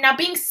important. Now,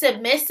 being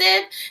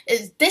submissive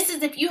is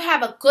if you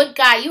have a good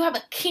guy, you have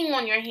a king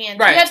on your hands.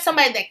 Right. You have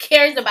somebody that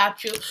cares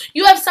about you.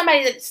 You have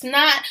somebody that's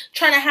not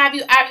trying to have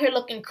you out here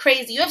looking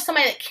crazy. You have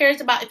somebody that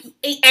cares about if you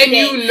ate today.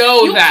 And you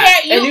know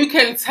that. And you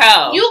can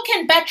tell. You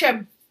can bet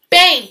your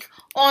bank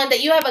on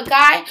that you have a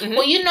guy. Mm-hmm.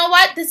 Well, you know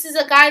what? This is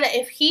a guy that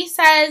if he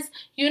says,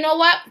 you know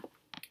what?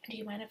 Do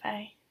you mind if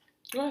I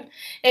What?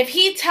 If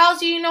he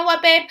tells you, you know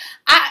what, babe,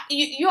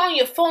 you're on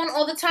your phone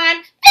all the time,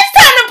 it's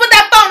time to put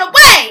that phone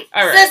away,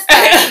 all right. sister.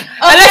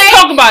 Okay? Let's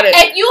talk about it.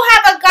 If you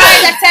have a guy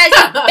that says,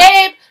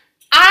 babe,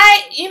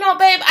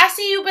 babe, I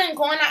see you've been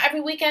going out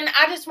every weekend.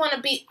 I want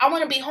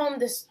to be home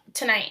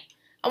tonight.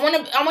 I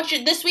want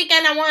you this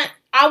weekend.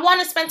 I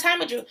want to spend time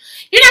with you.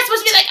 You're not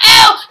supposed to be like,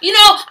 oh,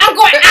 I'm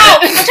going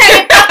out. I'm trying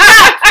to get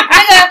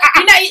fucked up.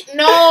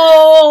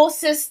 No,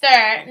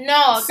 sister.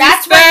 No,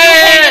 that's when you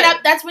hang it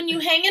up. That's when you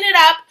hanging it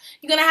up.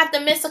 You're gonna have to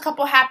miss a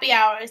couple happy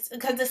hours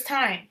because it's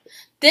time.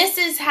 This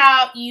is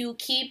how you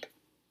keep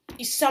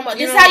someone.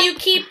 This is how you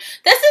keep.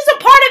 This is a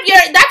part of your.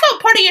 That's a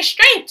part of your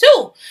strength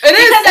too. It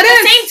is. Because at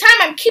the same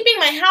time, I'm keeping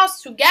my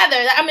house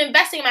together. I'm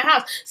investing in my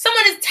house.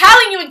 Someone is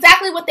telling you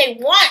exactly what they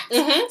want.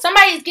 Mm-hmm.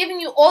 Somebody is giving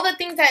you all the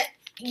things that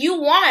you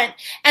want,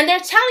 and they're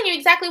telling you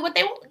exactly what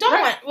they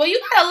don't want. Well,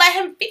 you gotta let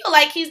him feel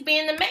like he's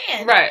being the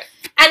man, right?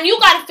 And you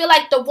gotta feel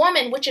like the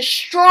woman, which is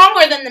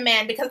stronger than the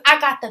man, because I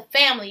got the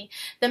family.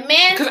 The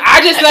man, because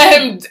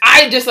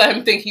I just let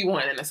him think he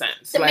won in a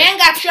sense. The man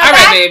got your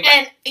back, babe.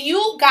 And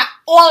you got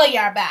all of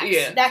your backs.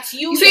 Yeah, that's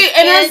you. See,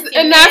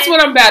 that's what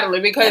I'm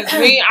battling because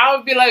I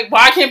would be like,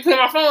 well, I can't play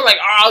my phone. Like,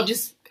 I'll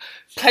just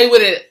play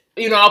with it.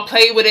 I'll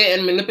play with it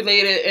and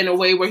manipulate it in a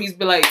way where he's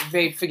be like,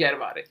 babe, forget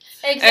about it.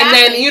 Exactly. And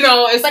then,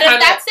 it's But if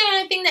that's the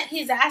only thing that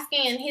he's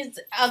asking and he's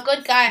a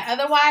good guy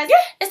otherwise,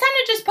 it's time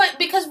to just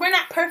because we're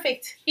not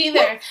perfect either.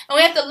 Yeah. And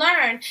we have to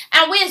learn.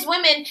 And we as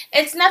women,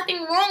 it's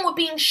nothing wrong with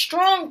being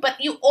strong, but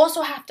you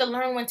also have to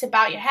learn when to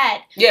bow your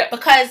head. Yeah.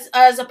 Because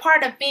as a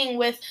part of being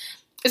with...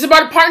 It's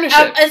about a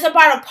partnership. It's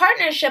about a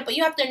partnership, but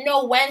you have to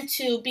know when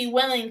to be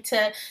willing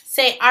to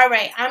say, all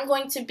right, I'm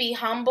going to be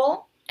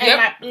humble. And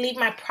leave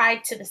my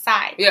pride to the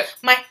side. Yep.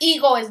 My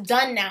ego is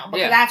done now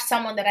because I have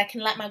someone that I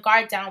can let my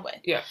guard down with.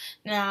 Yeah.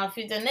 Now, if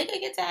the nigga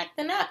gets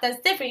acting up, that's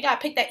different. You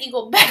gotta pick that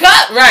ego back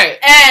up. Right.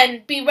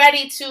 And be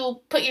ready to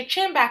put your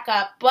chin back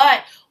up.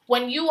 But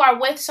when you are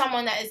with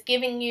someone that is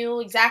giving you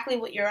exactly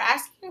what you're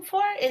asking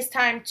for, it's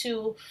time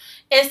to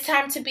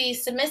be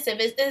submissive.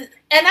 And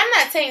I'm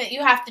not saying that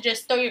you have to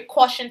just throw your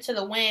caution to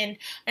the wind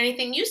or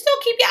anything. You still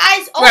keep your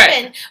eyes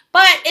open,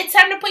 but it's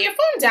time to put your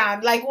phone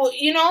down. Like, well,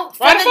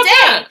 from the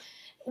day.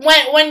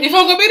 When your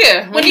phone gonna be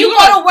there. When you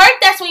go to work,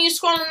 that's when you're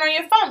scrolling on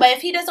your phone. But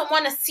if he doesn't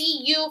want to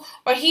see you,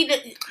 or he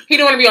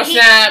don't want to be on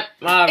Snap.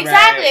 Exactly.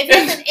 Right. If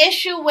there's an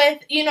issue with,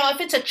 if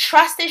it's a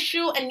trust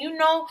issue, and you're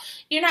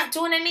not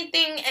doing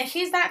anything, and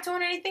he's not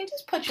doing anything,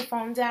 just put your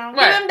phone down.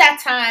 Right. Give him that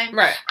time.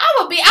 Right. I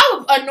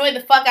would annoy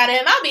the fuck out of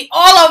him. I'll be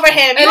all over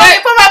him. You want me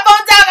to put my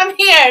phone down? I'm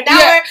here.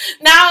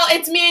 Now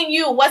it's me and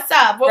you. What's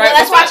up?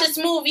 Let's watch this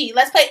movie.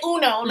 Let's play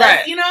Uno.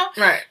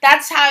 Right.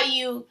 That's how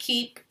you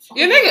keep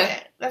your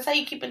nigga. That's how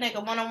you keep a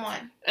nigga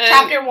one-on-one.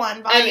 Chapter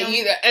 1,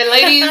 volume. And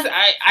ladies,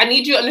 I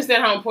need you to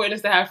understand how important it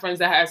is to have friends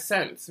that have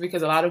sense.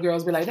 Because a lot of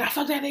girls be like, nah,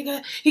 fuck that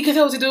nigga. He can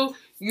tell what to do.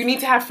 You need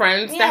to have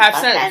friends that have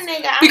sense.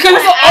 Because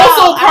it's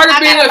also part of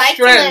being a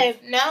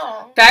strength.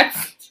 No.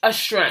 That's a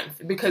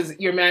strength. Because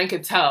your man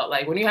could tell.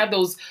 Like, when you have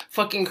those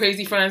fucking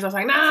crazy friends that's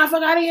like, nah,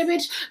 fuck out of here,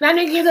 bitch. That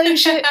nigga can tell you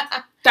shit.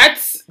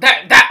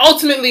 That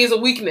ultimately is a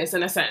weakness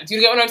in a sense. You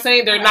get what I'm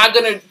saying? Your nigga's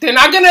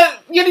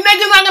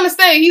not gonna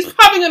stay. He's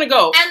probably gonna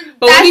go.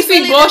 But when he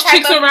sees boss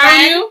chicks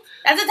around you,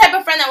 that's the type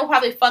of friend that will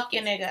probably fuck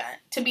your nigga,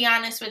 to be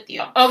honest with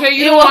you. Okay,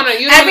 you don't want to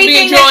be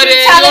in Jordan.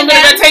 You don't be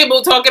at the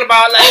table talking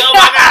about like, oh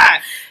my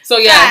God. So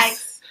yes.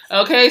 Facts.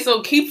 Okay,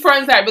 so keep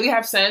friends that really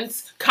have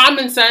sense,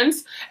 common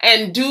sense,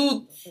 and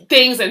do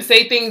things and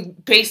say things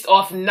based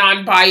off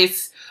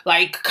non-biased,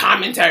 like,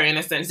 commentary in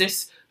a sense.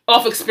 Just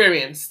off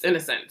experience, in a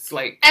sense.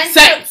 Like, and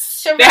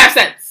sense. They have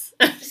sense.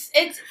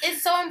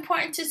 It's so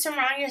important to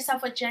surround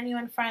yourself with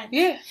genuine friends.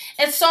 Yeah.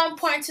 It's so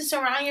important to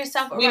surround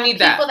yourself around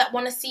people that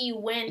want to see you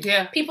win.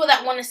 Yeah. People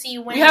that want to see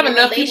you win. We have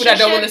enough people that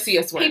don't want to see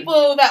us win.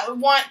 People that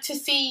want to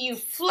see you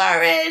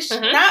flourish.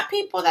 Mm-hmm. Not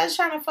people that's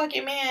trying to fuck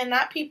your man.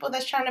 Not people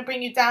that's trying to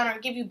bring you down or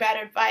give you bad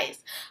advice.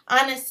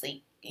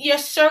 Honestly. Your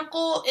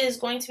circle is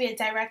going to be a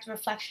direct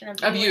reflection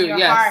of you and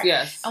your heart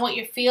and what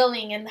you're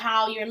feeling and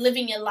how you're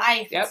living your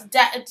life. Yep.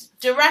 It's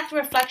direct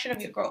reflection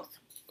of your growth.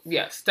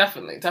 Yes,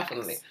 definitely.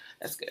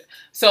 That's good.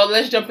 So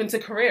let's jump into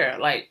career.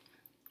 Like,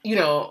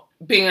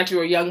 being that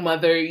you're a young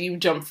mother, you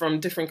jump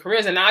from different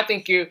careers, and now I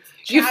think you're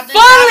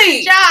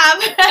fully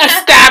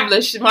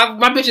established.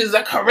 My bitch is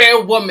a career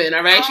woman,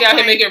 all right? She out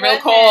here making real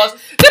calls.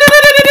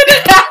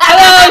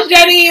 Hello,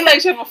 Jenny.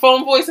 Like, she has a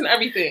phone voice and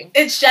everything.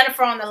 It's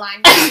Jennifer on the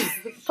line.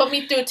 Put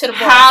me through to the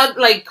board.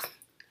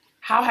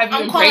 How have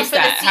you embraced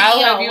that? How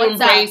have you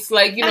embraced,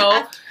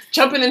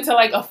 jumping into,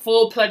 like, a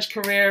full-fledged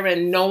career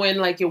and knowing,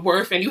 like, your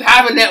worth, and you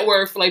have a net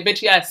worth, like,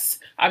 bitch, yes,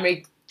 I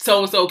make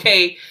so-and-so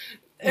okay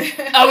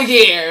a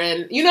year,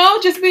 and,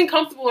 just being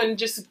comfortable and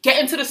just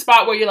getting to the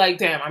spot where you're like,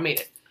 damn, I made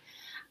it.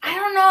 I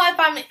don't know if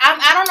I'm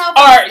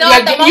still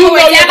at the moment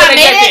where I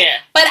made it,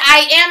 but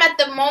I am at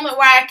the moment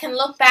where I can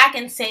look back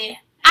and say,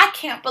 I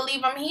can't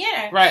believe I'm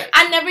here. Right.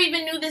 I never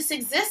even knew this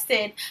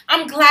existed.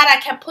 I'm glad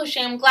I kept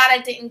pushing. I'm glad I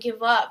didn't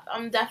give up.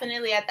 I'm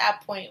definitely at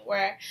that point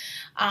where,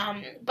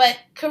 but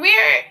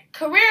career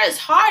is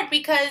hard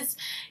because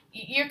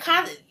you're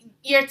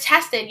you're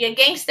tested. Your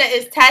gangster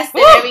is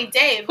tested every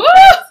day.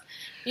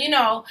 You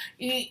know,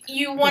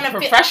 you want to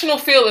professional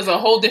field is a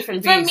whole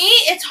different beast. For me,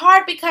 it's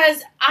hard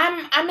because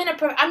I'm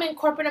in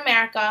corporate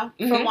America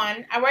for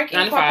one. I work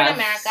in corporate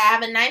America. I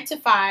have a 9 to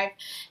 5,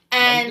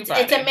 and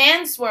it's a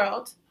man's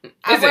world.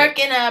 I work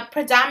in a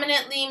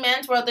predominantly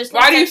man's world. There's no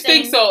Why do you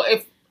think so?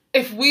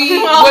 If we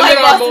women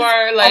are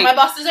more like, all my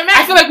bosses are men.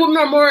 I feel like women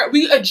are more.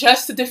 We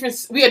adapt to different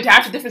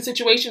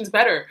situations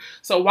better.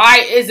 So why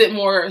is it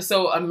more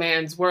so a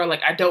man's world?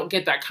 Like, I don't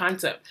get that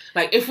concept.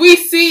 Like, if we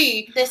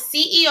see the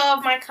CEO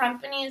of my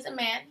company is a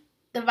man,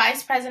 the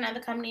vice president of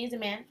the company is a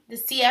man, the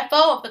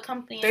CFO of the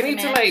company is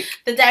a man,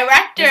 the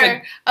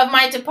director of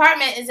my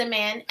department is a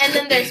man, and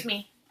then there's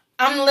me.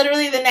 I'm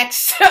literally the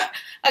next.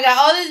 I got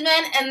all these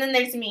men, and then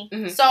there's me.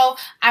 Mm-hmm. So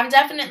I'm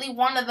definitely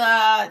one of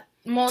the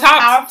most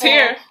powerful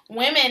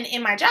women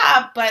in my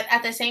job, but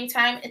at the same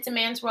time, it's a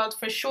man's world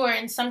for sure.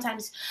 And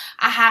sometimes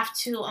I have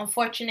to,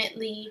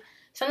 unfortunately,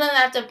 sometimes I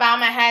have to bow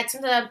my head.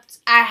 Sometimes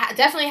I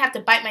definitely have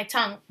to bite my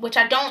tongue, which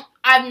I don't.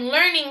 I'm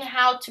learning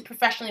how to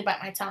professionally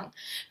bite my tongue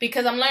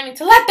because I'm learning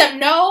to let them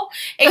know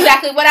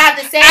exactly what I have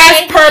to say.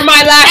 As per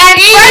my last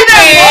email.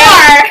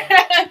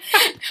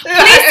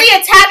 Please see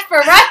attached for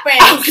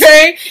reference.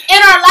 Okay.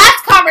 In our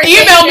last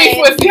conversation. Email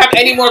me if you have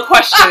any more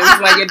questions,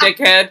 like a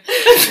dickhead.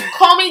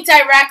 Call me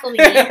directly.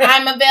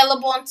 I'm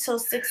available until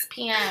 6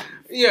 p.m.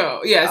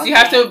 Yes.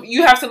 Okay.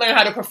 You have to learn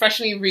how to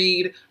professionally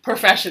read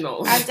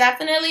professionals. I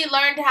definitely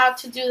learned how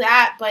to do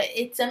that, but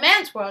it's a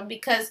man's world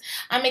because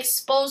I'm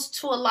exposed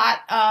to a lot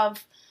of.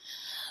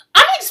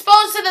 I'm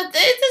exposed to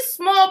it's a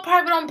small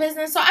private-owned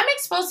business, so I'm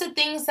exposed to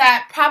things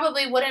that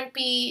probably wouldn't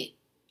be,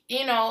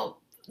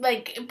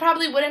 like, it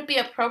probably wouldn't be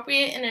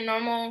appropriate in a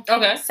normal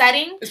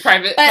setting. It's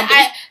private. But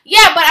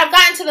I've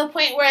gotten to the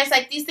point where it's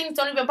like these things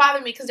don't even bother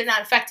me because they're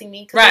not affecting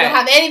me. Because they don't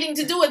have anything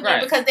to do with me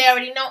because they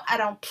already know I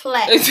don't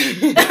play. Jen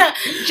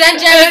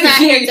is not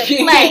here to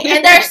play.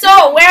 And they're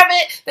so aware of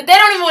it that they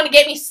don't even want to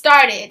get me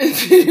started.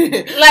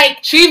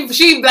 Like she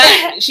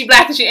black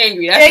and she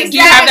angry. Exactly. Do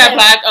you have that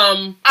black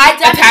I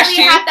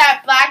definitely have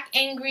that black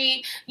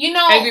angry,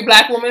 angry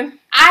black woman?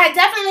 I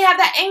definitely have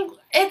that angry.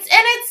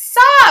 It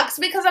sucks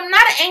because I'm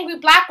not an angry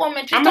black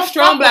woman. I'm a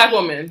strong black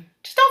woman.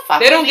 Just don't fuck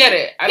with me. They don't get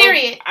it.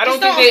 Period. I don't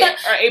think they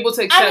are able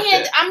to accept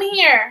it. I'm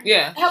here.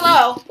 Yeah.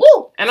 Hello.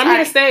 Woo. And I'm here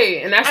to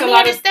stay. And that's a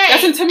lot of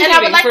that's intimidating for men. And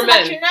I would like to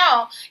let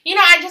you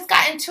know. I just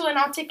got into an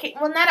altercation.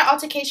 Well, not an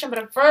altercation, but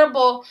a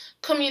verbal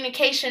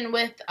communication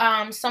with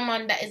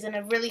someone that is in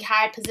a really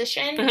high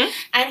position. Mm-hmm.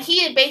 And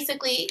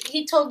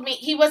he told me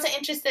he wasn't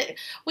interested.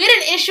 We had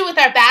an issue with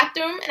our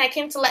bathroom, and I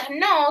came to let him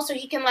know so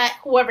he can let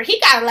whoever he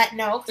gotta let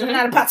know. Because I'm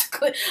not about to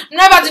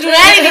do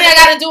anything I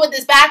gotta do with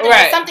this bathroom.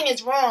 Right. Something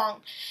is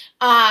wrong.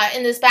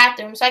 In this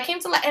bathroom. So I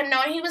came to let him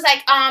know, and he was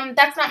like,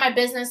 that's not my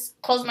business.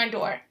 Close my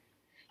door.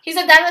 He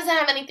said, that doesn't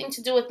have anything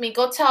to do with me.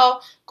 Go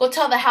tell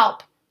the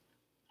help.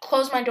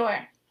 Close my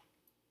door.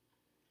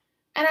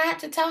 And I had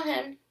to tell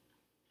him,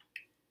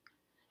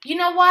 you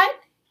know what?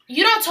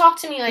 You don't talk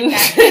to me like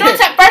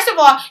that. First of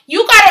all,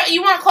 you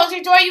want to close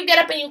your door, you get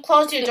up and you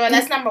close your door.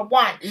 That's number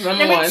one.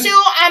 Number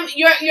two,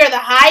 you're the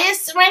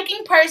highest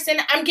ranking person.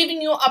 I'm giving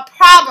you a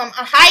problem,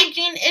 a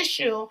hygiene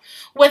issue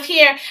with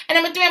here. And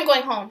number three, I'm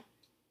going home.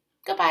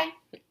 Goodbye.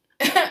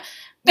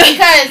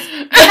 Because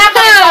you're not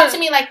going to talk to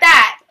me like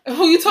that.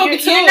 Who you talking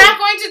to? You're not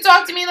going to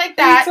talk to me like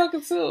that. Who you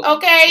talking to?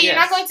 Okay? Yes. You're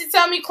not going to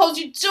tell me close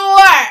your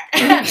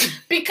door.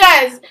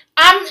 Because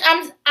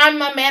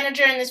I'm a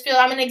manager in this field.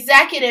 I'm an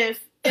executive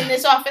in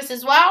this office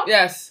as well.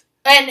 Yes.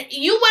 And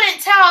you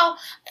wouldn't tell,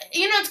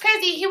 it's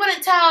crazy. He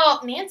wouldn't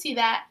tell Nancy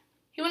that.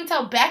 He wouldn't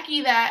tell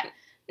Becky that.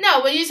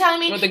 No, but you're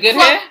telling me. With the good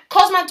hair?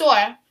 Close my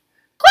door.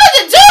 Close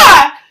the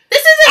door! This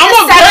isn't I'm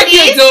the 70s. I'm gonna break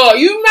your door.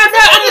 I'm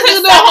gonna take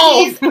the door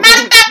home.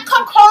 Matter of fact,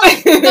 come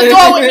close the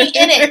door with me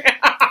in it.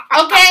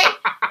 Okay?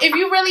 If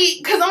you really,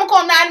 because I'm gonna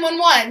call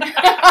 911.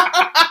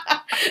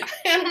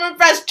 And I'm gonna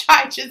press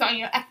charges on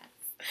your ass.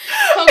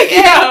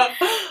 Okay?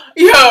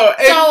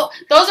 So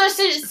those are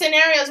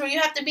scenarios where you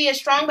have to be a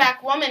strong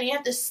back woman. You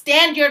have to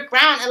stand your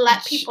ground and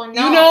let people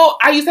know.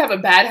 I used to have a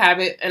bad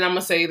habit, and I'm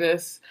gonna say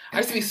this. I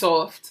used to be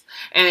soft,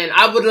 and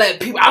I would let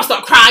people. I would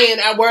start crying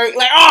at work,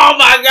 like, "Oh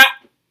my god,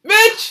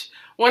 bitch!"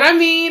 When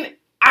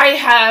I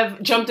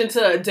have jumped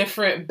into a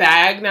different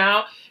bag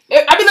now.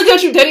 I be looking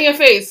at you dead in your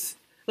face,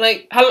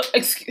 like,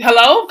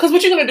 hello? Because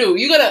what you gonna do?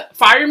 You gonna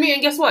fire me,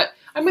 and guess what?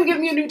 I'm gonna give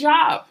me a new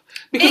job.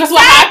 Because that's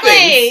what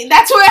happens.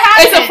 That's what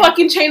happens. It's a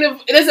fucking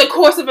there's a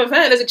course of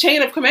event. There's a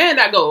chain of command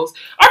that goes,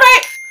 all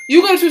right,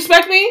 you gonna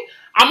disrespect me?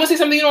 I'm gonna say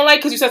something you don't like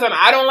because you said something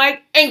I don't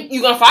like, and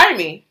you're gonna fire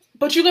me.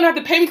 But you're gonna have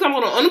to pay me because I'm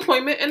on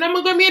unemployment, and I'm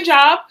gonna give me a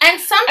job. And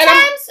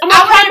sometimes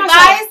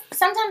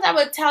sometimes I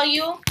would tell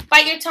you,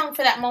 bite your tongue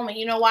for that moment.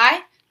 You know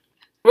why?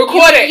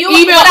 Record it.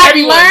 Email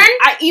everyone.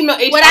 I email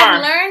HR. What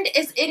I've learned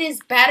is it is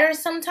better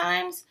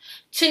sometimes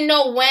to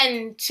know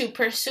when to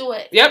pursue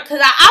it. Yep. Because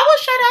I will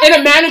shut up.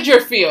 In a manager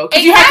field.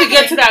 Because you have to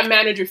get to that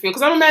manager field.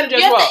 Because I'm a manager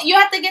as well. You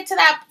have to get to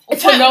that.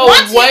 To know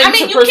when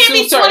to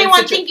pursue certain situations. You can't be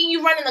 21 thinking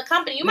you running the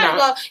company. You might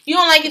go, you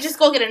don't like it, just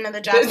go get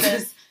another job,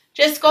 sis.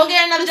 Just go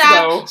get another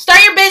job.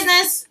 Start your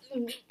business.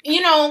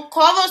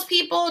 call those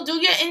people,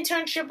 do your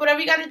internship, whatever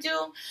you got to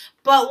do.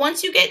 But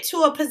once you get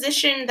to a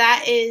position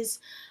that is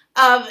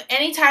of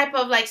any type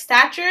of like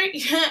stature,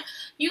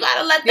 you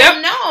gotta let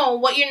them know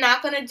what you're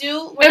not gonna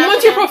do. And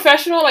once you're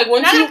professional, like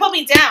once you put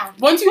me down.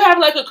 Once you have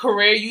like a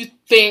career, you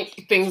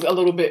think things a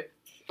little bit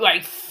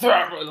like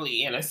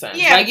thoroughly in a sense.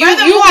 Yeah, like you go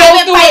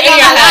through it in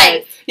your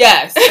head.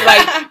 Yes,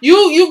 like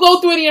you go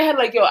through it in your head.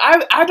 Like, yo,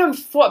 I done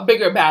fought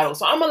bigger battles,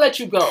 so I'm gonna let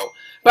you go.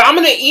 But I'm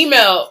gonna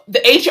email the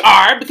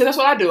HR because that's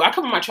what I do. I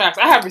cover my tracks.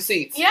 I have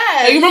receipts. Yeah.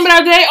 Like, you remember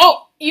that day?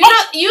 You know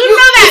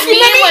that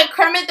meme with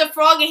Kermit the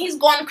Frog and he's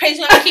going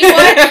crazy on the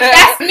keyboard?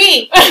 That's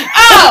me.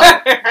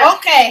 Oh,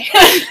 okay.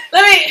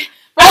 Let me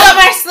roll up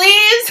my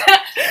sleeves.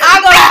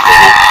 I'll go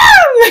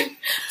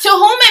to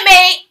whom it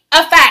may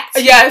affect.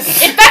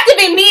 Yes.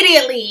 Effective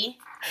immediately.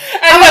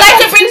 I would like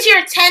to bring to your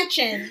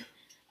attention.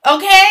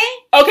 Okay?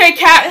 Okay,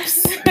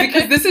 caps.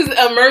 Because this is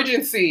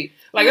emergency.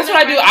 Like, that's what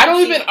I do. I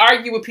don't even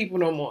argue with people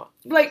no more.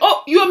 Like,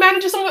 oh, you a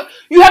manager?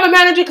 You have a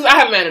manager? Because I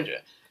have a manager.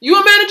 You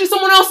a manager,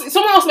 someone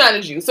else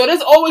managed you. So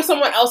there's always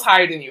someone else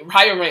higher than you,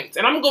 higher ranked.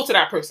 And I'm going to go to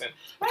that person.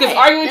 Because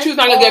arguing with you is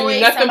not going to get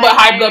me nothing but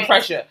high blood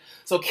pressure.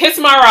 So kiss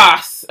my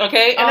Ross,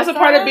 okay? And that's a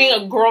part of being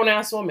a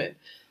grown-ass woman.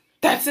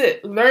 That's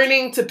it.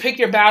 Learning to pick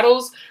your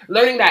battles.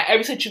 Learning that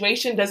every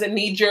situation doesn't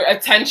need your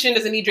attention,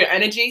 doesn't need your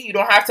energy. You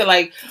don't have to,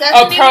 like,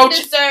 approach.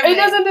 It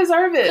doesn't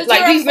deserve it.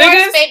 Like, these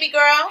niggas, baby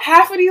girl.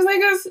 Half of these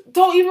niggas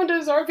don't even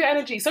deserve your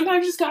energy.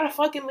 Sometimes you just gotta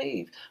fucking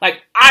leave.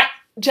 Like,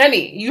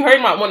 Jenny, you heard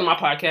one of my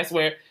podcasts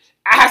where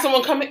I had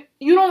someone come in.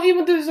 You don't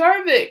even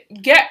deserve it.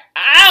 Get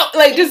out.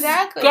 Like, just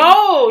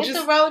go. Hit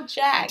the road,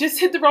 Jack. Just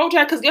hit the road,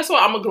 Jack. Because guess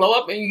what? I'm going to glow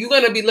up and you're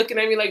going to be looking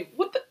at me like,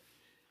 what the?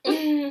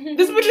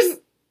 This bitch is,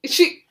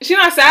 she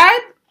not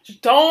sad?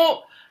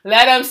 Don't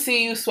let them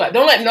see you sweat.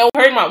 Don't let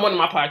heard one of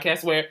my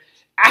podcasts where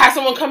I had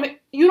someone come in.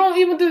 You don't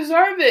even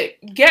deserve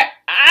it. Get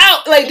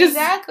out. Like, just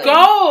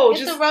go.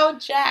 Hit the road,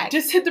 Jack.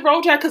 Just hit the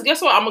road, Jack. Because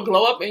guess what? I'm going to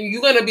glow up and you're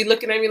going to be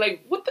looking at me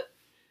like, what the?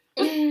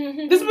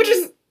 This bitch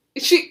is,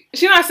 she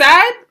not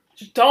sad?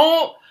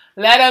 Don't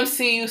let them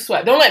see you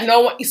sweat. Don't let no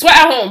one... You sweat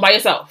at home by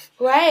yourself.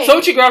 Right. Sweat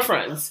with your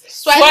girlfriends.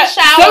 Sweat in the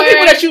shower. Some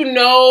people that you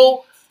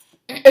know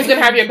is going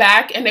to have your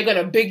back and they're going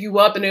to big you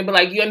up and they'll be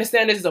like, you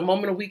understand this is a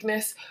moment of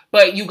weakness,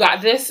 but you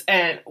got this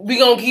and we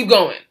going to keep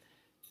going.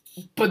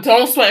 But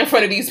don't sweat in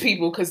front of these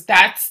people because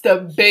that's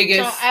the biggest...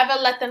 Don't ever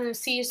let them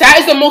see you sweat. That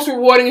is the most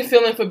rewarding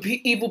feeling for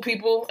evil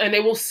people, and they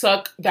will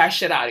suck that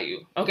shit out of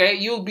you, okay?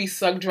 You'll be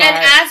sucked dry. And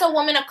as a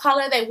woman of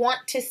color, they want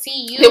to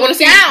see you down. They want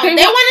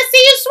to see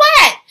you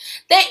sweat.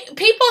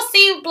 People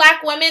see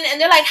black women, and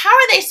they're like, how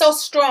are they so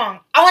strong?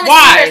 I want to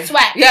see her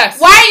sweat. Yes.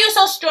 Why are you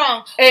so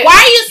strong?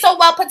 Why are you so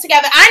well put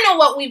together? I know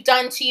what we've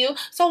done to you,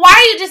 so why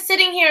are you just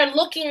sitting here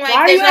looking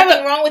like there's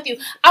nothing wrong with you?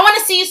 I want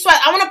to see you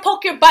sweat. I want to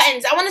poke your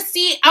buttons. I want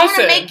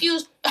to make you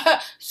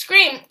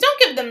scream. Don't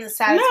give them the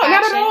satisfaction. No,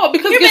 not at all.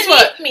 Because you're guess beneath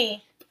what?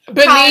 Me.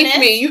 Beneath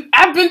me.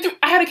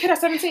 I had a kid at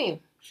 17.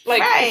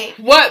 Like,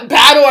 what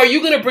battle are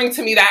you gonna bring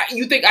to me that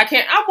you think I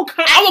can't? I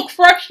will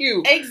crush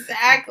you.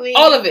 Exactly.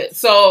 All of it.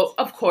 So,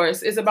 of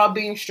course, it's about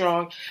being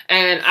strong.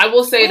 And I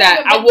will say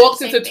that I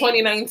walked into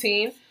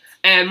 2019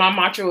 and my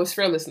mantra was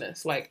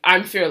fearlessness. Like,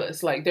 I'm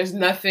fearless. Like, there's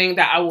nothing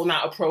that I will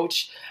not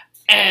approach.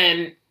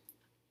 And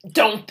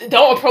don't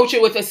approach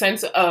it with a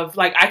sense of,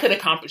 like, I could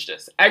accomplish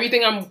this.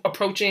 Everything I'm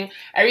approaching,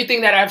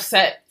 everything that I've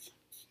set,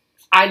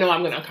 I know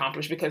I'm going to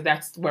accomplish because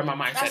that's where my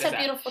mindset is at. That's a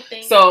beautiful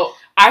thing. So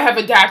I have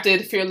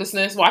adapted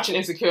fearlessness, watching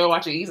Insecure,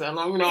 watching Issa,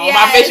 my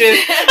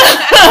bitches.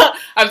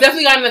 I've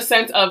definitely gotten a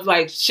sense of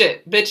like,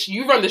 shit, bitch,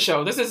 you run the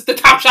show. This is the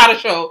top shot of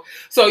show.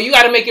 So you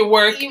got to make it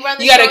work. You got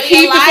to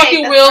keep the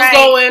fucking wheels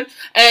going.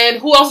 And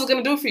who else is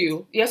going to do it for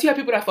you? Yes, you have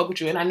people that fuck with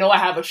you. And I know I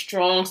have a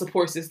strong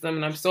support system.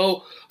 And I'm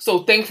so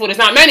thankful. There's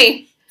not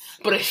many,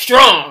 but it's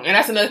strong. And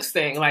that's the next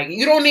thing. Like,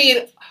 you don't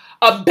need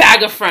a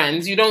bag of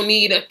friends. You don't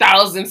need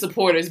 1,000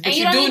 supporters, but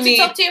you do need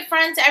to talk to your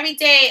friends every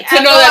day. To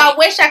know that I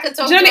wish I could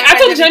talk Jenny, to my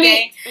friends every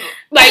day.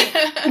 Like,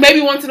 maybe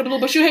once in the blue,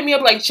 but she'll hit me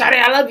up like, Shade,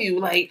 I love you.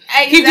 Like,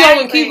 keep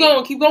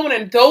going.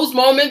 And those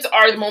moments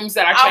are the moments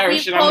that I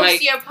cherish. And I'm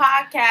like, your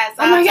podcast.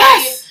 I'm like,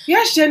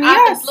 yes, Jenny,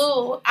 yes. The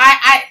blue.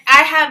 I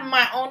have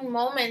my own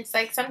moments.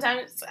 Like,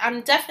 sometimes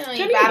I'm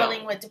definitely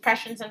battling with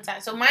depression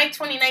sometimes. So my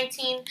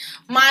 2019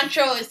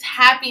 mantra is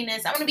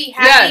happiness. I want to be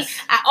happy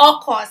at all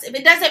costs. If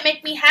it doesn't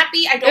make me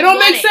happy, I don't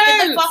want it.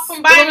 Get the fuck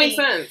from by me.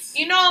 Sense.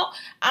 You know,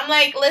 I'm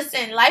like,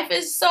 listen, life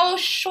is so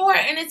short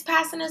and it's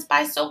passing us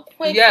by so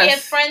quick. Yes. We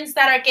have friends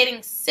that are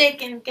getting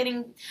sick and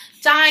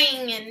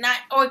dying and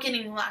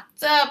getting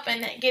locked up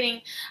and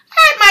getting.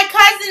 I had my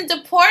cousin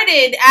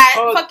deported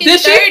at fucking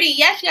 30.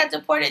 Yeah, she got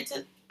deported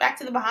back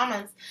to the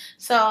Bahamas.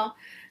 So.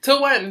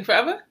 Till when?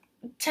 Forever?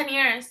 10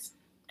 years.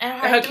 And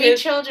her 3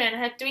 children,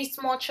 her 3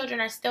 small children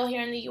are still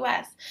here in the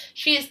U.S.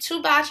 She has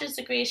 2 bachelor's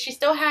degrees. She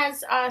still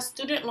has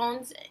student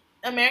loans,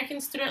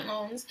 American student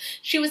loans.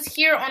 She was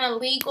here on a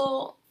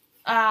legal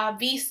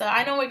visa.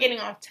 I know we're getting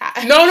off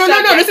task. No.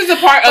 This is a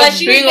part of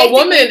being a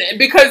woman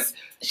because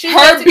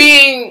her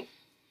being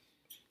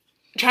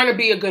trying to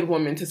be a good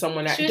woman to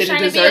someone that didn't deserve it.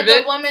 She was trying to be a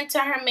good woman to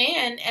her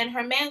man, and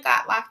her man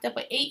got locked up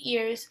for 8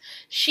 years.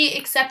 She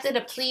accepted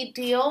a plea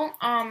deal.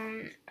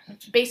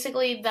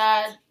 Basically,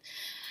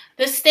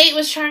 the state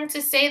was trying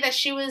to say that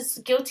she was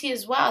guilty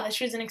as well, that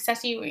she was an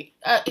accessory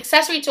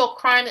to a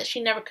crime that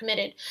she never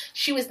committed.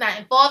 She was not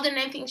involved in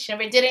anything. She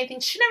never did anything.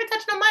 She never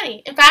touched no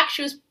money. In fact,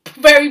 she was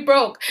very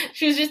broke.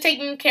 She was just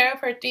taking care of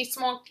her 3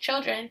 small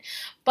children.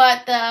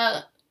 But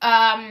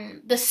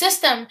the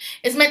system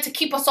is meant to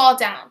keep us all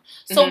down.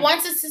 So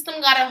once the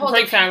system got a hold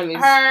of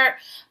her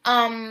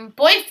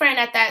boyfriend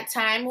at that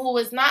time, who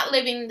was not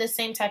living the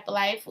same type of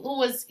life, who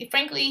was,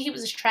 frankly, he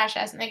was a trash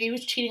ass nigga. He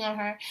was cheating on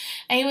her,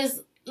 and he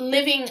was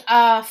living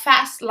a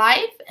fast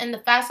life, and the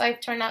fast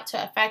life turned out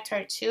to affect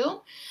her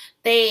too.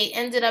 She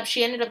ended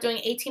up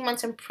doing 18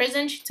 months in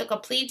prison. She took a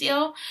plea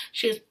deal.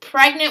 She was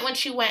pregnant when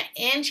she went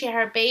in. She had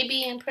her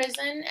baby in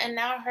prison, and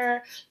now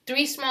her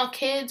 3 small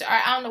kids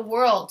are out in the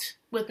world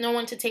with no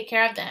one to take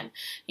care of them.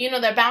 You know,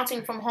 they're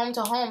bouncing from home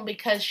to home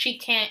because she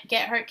can't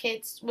get her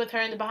kids with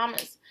her in the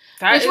Bahamas.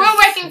 Which we're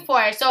working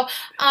for. So,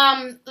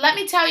 let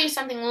me tell you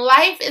something.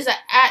 Life is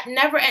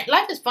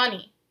life is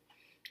funny.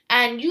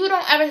 And you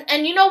don't ever,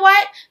 and you know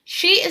what?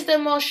 She is the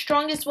most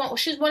strongest one.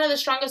 She's one of the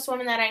strongest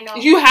women that I know.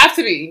 You have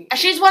to be.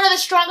 She's one of the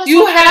strongest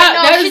women that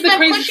I know. She's been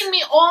pushing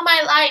me all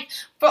my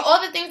life for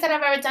all the things that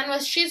I've ever done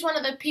with. She's one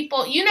of the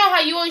people, you know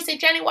how you always say,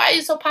 Jenny, why are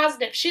you so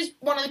positive? She's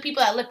one of the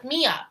people that lift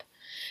me up.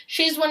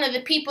 She's one of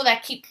the people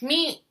that keep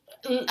me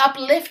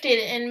uplifted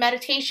in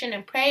meditation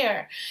and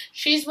prayer.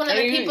 She's one of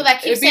the people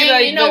that keeps saying,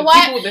 like, you know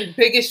what? People with the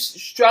biggest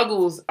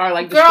struggles are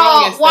like the girl,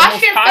 strongest, wash the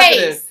most your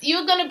positive. Face.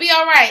 You're gonna be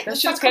all right. That the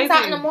shit's sun crazy. comes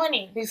out in the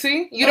morning. You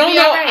see? You don't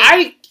know.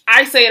 Right.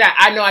 I say that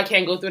I know I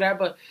can't go through that,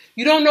 but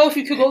you don't know if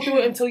you could go through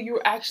it until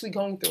you're actually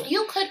going through it.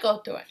 You could go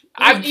through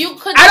it. You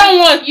could. I don't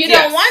want. You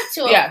don't want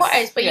to, of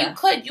course, but you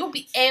could. You'll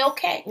be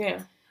A-okay.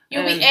 Yeah.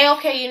 You'll be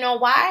A-okay. You know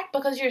why?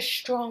 Because you're a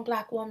strong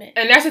black woman.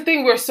 And that's the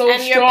thing. We're so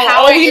strong.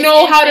 All we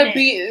know how to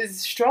be is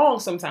strong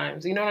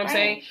sometimes. You know what I'm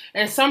saying?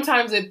 And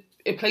sometimes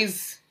it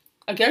plays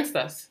against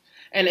us.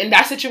 And in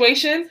that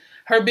situation,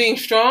 her being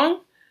strong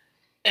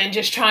and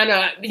just trying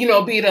to,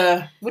 be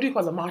the, what do you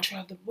call it? The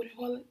matriarch? What do you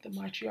call it? The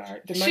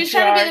matriarch? She's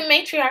trying to be the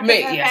matriarch of her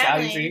family. Yes,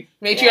 obviously.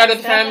 Matriarch of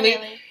the family.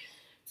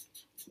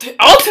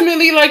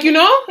 Ultimately,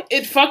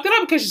 it fucked it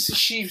up because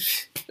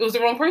it was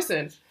the wrong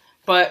person.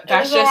 But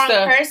that's just the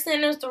wrong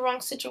person. It was the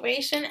wrong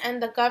situation,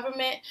 and the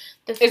government,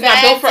 the feds,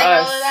 not built for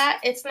us. All of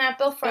that. It's not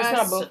built for us. It's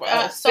not built for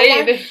us.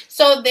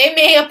 So they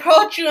may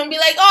approach you and be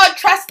like, "Oh,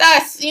 trust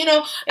us."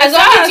 As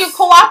long as you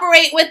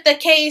cooperate with the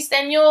case,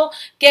 then you'll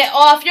get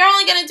off. You're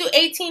only gonna do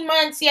 18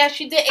 months. Yeah,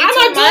 she did 18 months.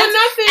 I'm not doing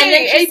nothing. And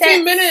then she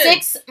 18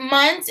 minutes. 6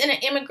 months in an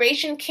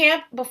immigration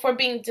camp before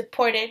being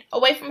deported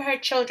away from her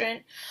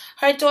children.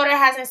 Her daughter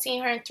hasn't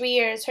seen her in 3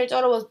 years. Her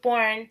daughter was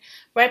born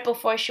right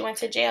before she went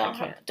to jail.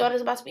 Okay. Her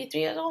daughter's about to be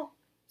 3 years old.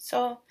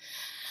 So,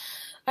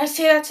 I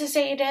say that to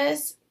say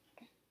this.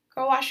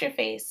 Girl, wash your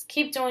face.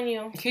 Keep doing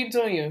you. Keep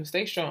doing you.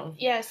 Stay strong.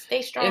 Yes,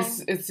 stay strong.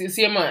 It's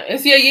your month.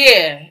 It's your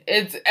year.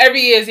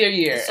 Every year is your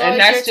year. And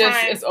that's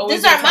it's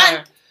always your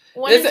time.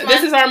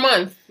 This is our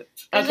month.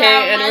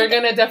 Okay, and we're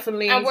gonna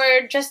definitely. And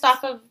we're just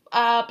off of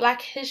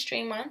Black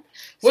History Month,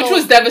 which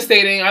was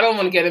devastating. I don't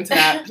want to get into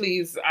that,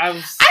 please. I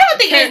don't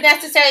think it's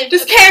necessary.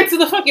 Just cancel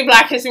the fucking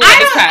Black History Month.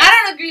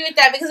 I don't agree with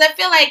that because I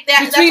feel like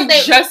that's what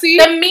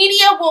the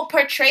media will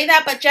portray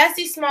that, but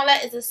Jussie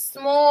Smollett is a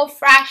small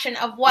fraction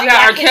of what.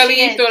 Yeah, R.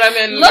 Kelly throw them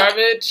in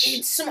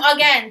garbage.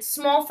 Again,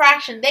 small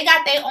fraction. They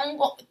got their own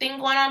thing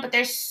going on, but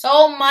there's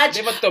so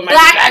much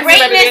Black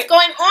greatness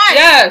going on.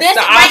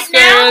 Yes, the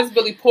Oscars,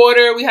 Billy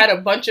Porter. We had a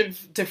bunch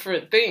of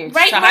different things.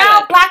 Right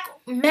now, Black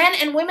men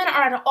and women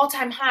are at an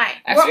all-time high.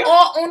 We're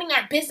all owning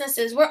our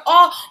businesses. We're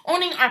all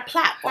owning our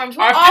platforms.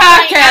 We're our all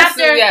podcasts,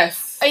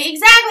 yes.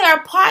 Exactly,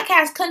 our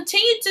podcast.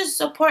 Continue to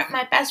support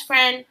my best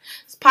friend's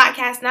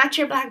podcast, Not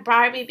Your Black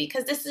Barbie,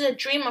 because this is a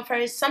dream of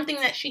hers, something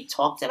that she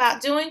talked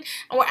about doing,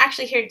 and we're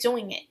actually here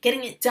doing it,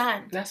 getting it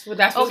done. That's what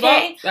it's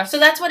about. So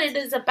that's what it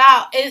is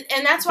about.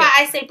 And that's why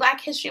I say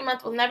Black History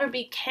Month will never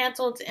be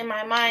canceled in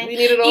my mind. We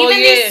need it all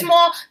year. These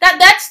small,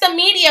 that's the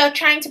media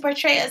trying to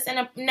portray us in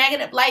a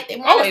negative light. They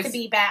want us to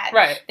be bad.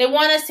 Right. They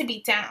want us to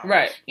be down.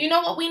 Right. You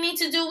know what we need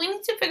to do? We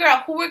need to figure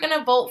out who we're going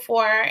to vote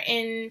for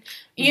in,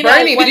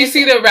 Bernie, did you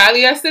see the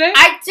rally yesterday?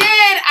 I did.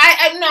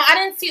 I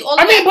didn't see all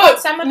of it. But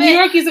some of New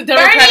York is a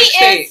Democratic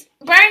state.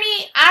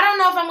 Bernie, I don't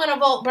know if I'm going to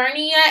vote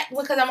Bernie yet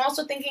because I'm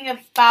also thinking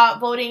about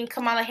voting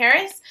Kamala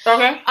Harris.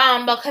 Okay.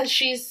 Because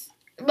she's...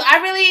 I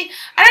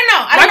don't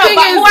know.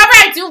 But whoever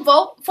I do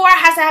vote for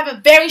has to have a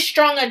very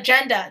strong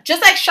agenda.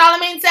 Just like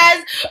Charlamagne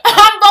says,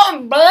 I'm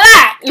voting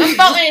black. I'm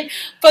voting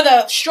for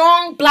the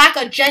strong black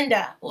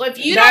agenda.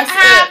 If you don't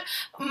have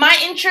my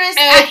interests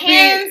at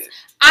hands...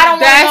 I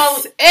don't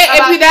want to know.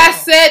 If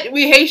that's it,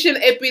 we Haitian.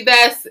 If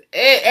that's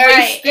it,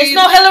 right. It's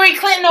no Hillary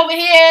Clinton over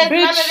here. Bitch,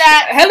 none of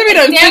that. Hillary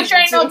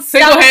done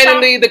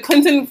single-handedly. The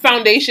Clinton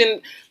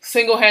Foundation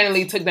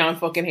single-handedly took down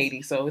fucking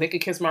Haiti, so they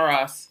could kiss my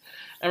ass.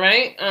 All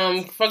right,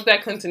 fuck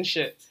that Clinton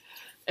shit.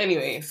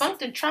 Anyways. Fuck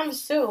the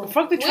Trumps, too.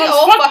 Fuck the Trumps. We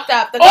all fucked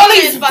up. The all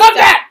government these, is fuck fucked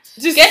that.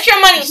 up. Just get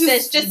your money,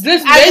 sis. Just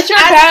get your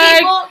as bag.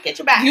 People, get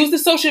your bag. Use the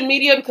social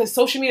media because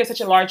social media is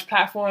such a large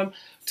platform.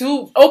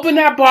 To open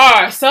that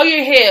bar, sell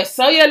your hair,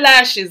 sell your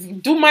lashes,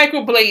 do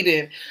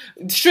microblading,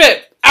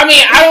 strip. I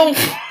mean, I don't...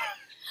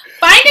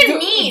 Find a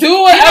need.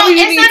 Do whatever you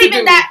need to do. It's not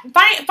even that.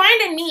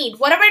 Find a need.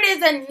 Whatever it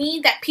is, a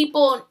need that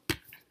people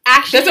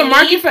actually there's a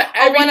market for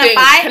everything.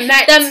 Buy.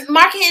 Connect. The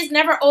market is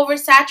never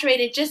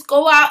oversaturated. Just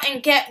go out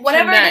and get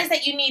whatever it is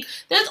that you need.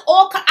 There's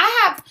all.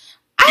 Yeah,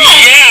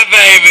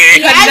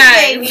 baby.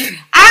 Yes, baby.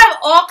 I have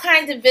all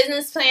kinds of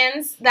business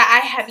plans that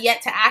I have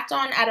yet to act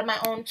on out of my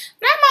own,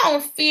 not my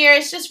own fear.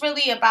 It's just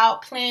really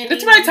about planning.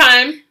 It's the right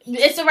time.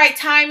 It's the right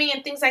timing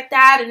and things like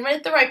that, and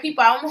with the right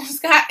people.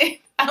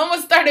 I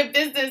almost started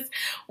business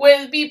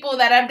with people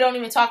that I don't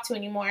even talk to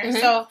anymore. Mm-hmm.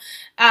 So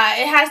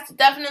it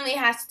definitely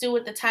has to do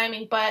with the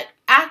timing. But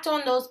act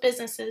on those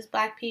businesses,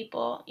 Black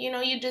people. You know,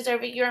 you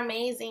deserve it. You're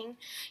amazing.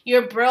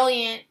 You're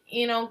brilliant.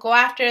 You know, go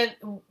after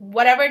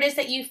whatever it is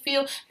that you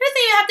feel. It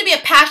doesn't even have to be a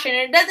passion.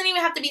 It doesn't even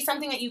have to be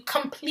something that you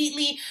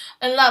completely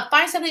love.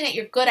 Find something that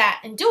you're good at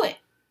and do it.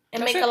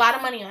 And make a lot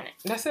of money on it.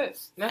 That's it.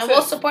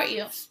 We'll support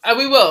you.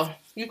 We will.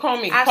 You call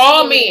me. Absolutely.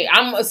 Call me.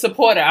 I'm a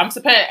supporter. I'm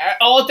supporting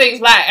all things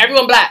Black.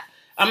 Everyone Black.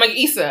 I'm like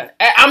Issa.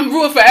 I'm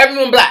rooting for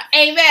everyone Black.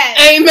 Amen.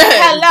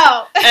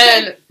 Hello.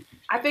 And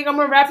I think I'm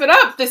going to wrap it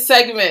up, this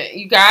segment,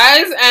 you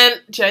guys.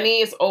 And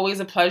Jenny, it's always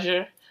a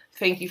pleasure.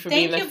 Thank you for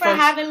being the first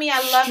having me. I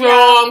love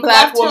strong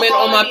Black woman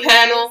on my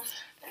panel. Guys.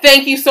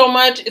 Thank you so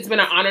much. It's been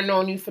an honor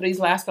knowing you for these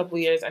last couple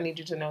of years. I need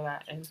you to know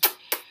that. And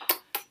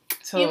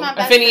so,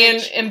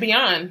 Affinity and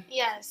beyond.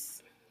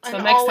 Yes. So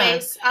and next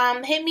always,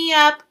 time. Hit me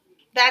up.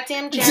 That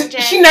damn Jen.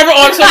 She never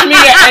on social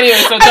media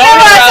anyway, so don't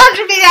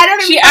hit her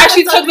up. She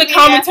actually took the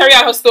commentary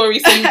out her story,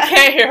 so you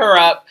can't hit her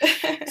up.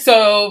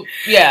 So,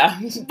 yeah.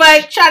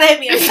 But try to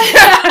hit me up.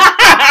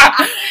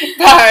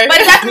 Bye. But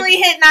definitely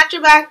hit Not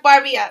Your Black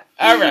Barbie up.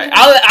 All right.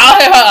 I'll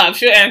hit her up.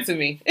 She'll answer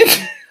me.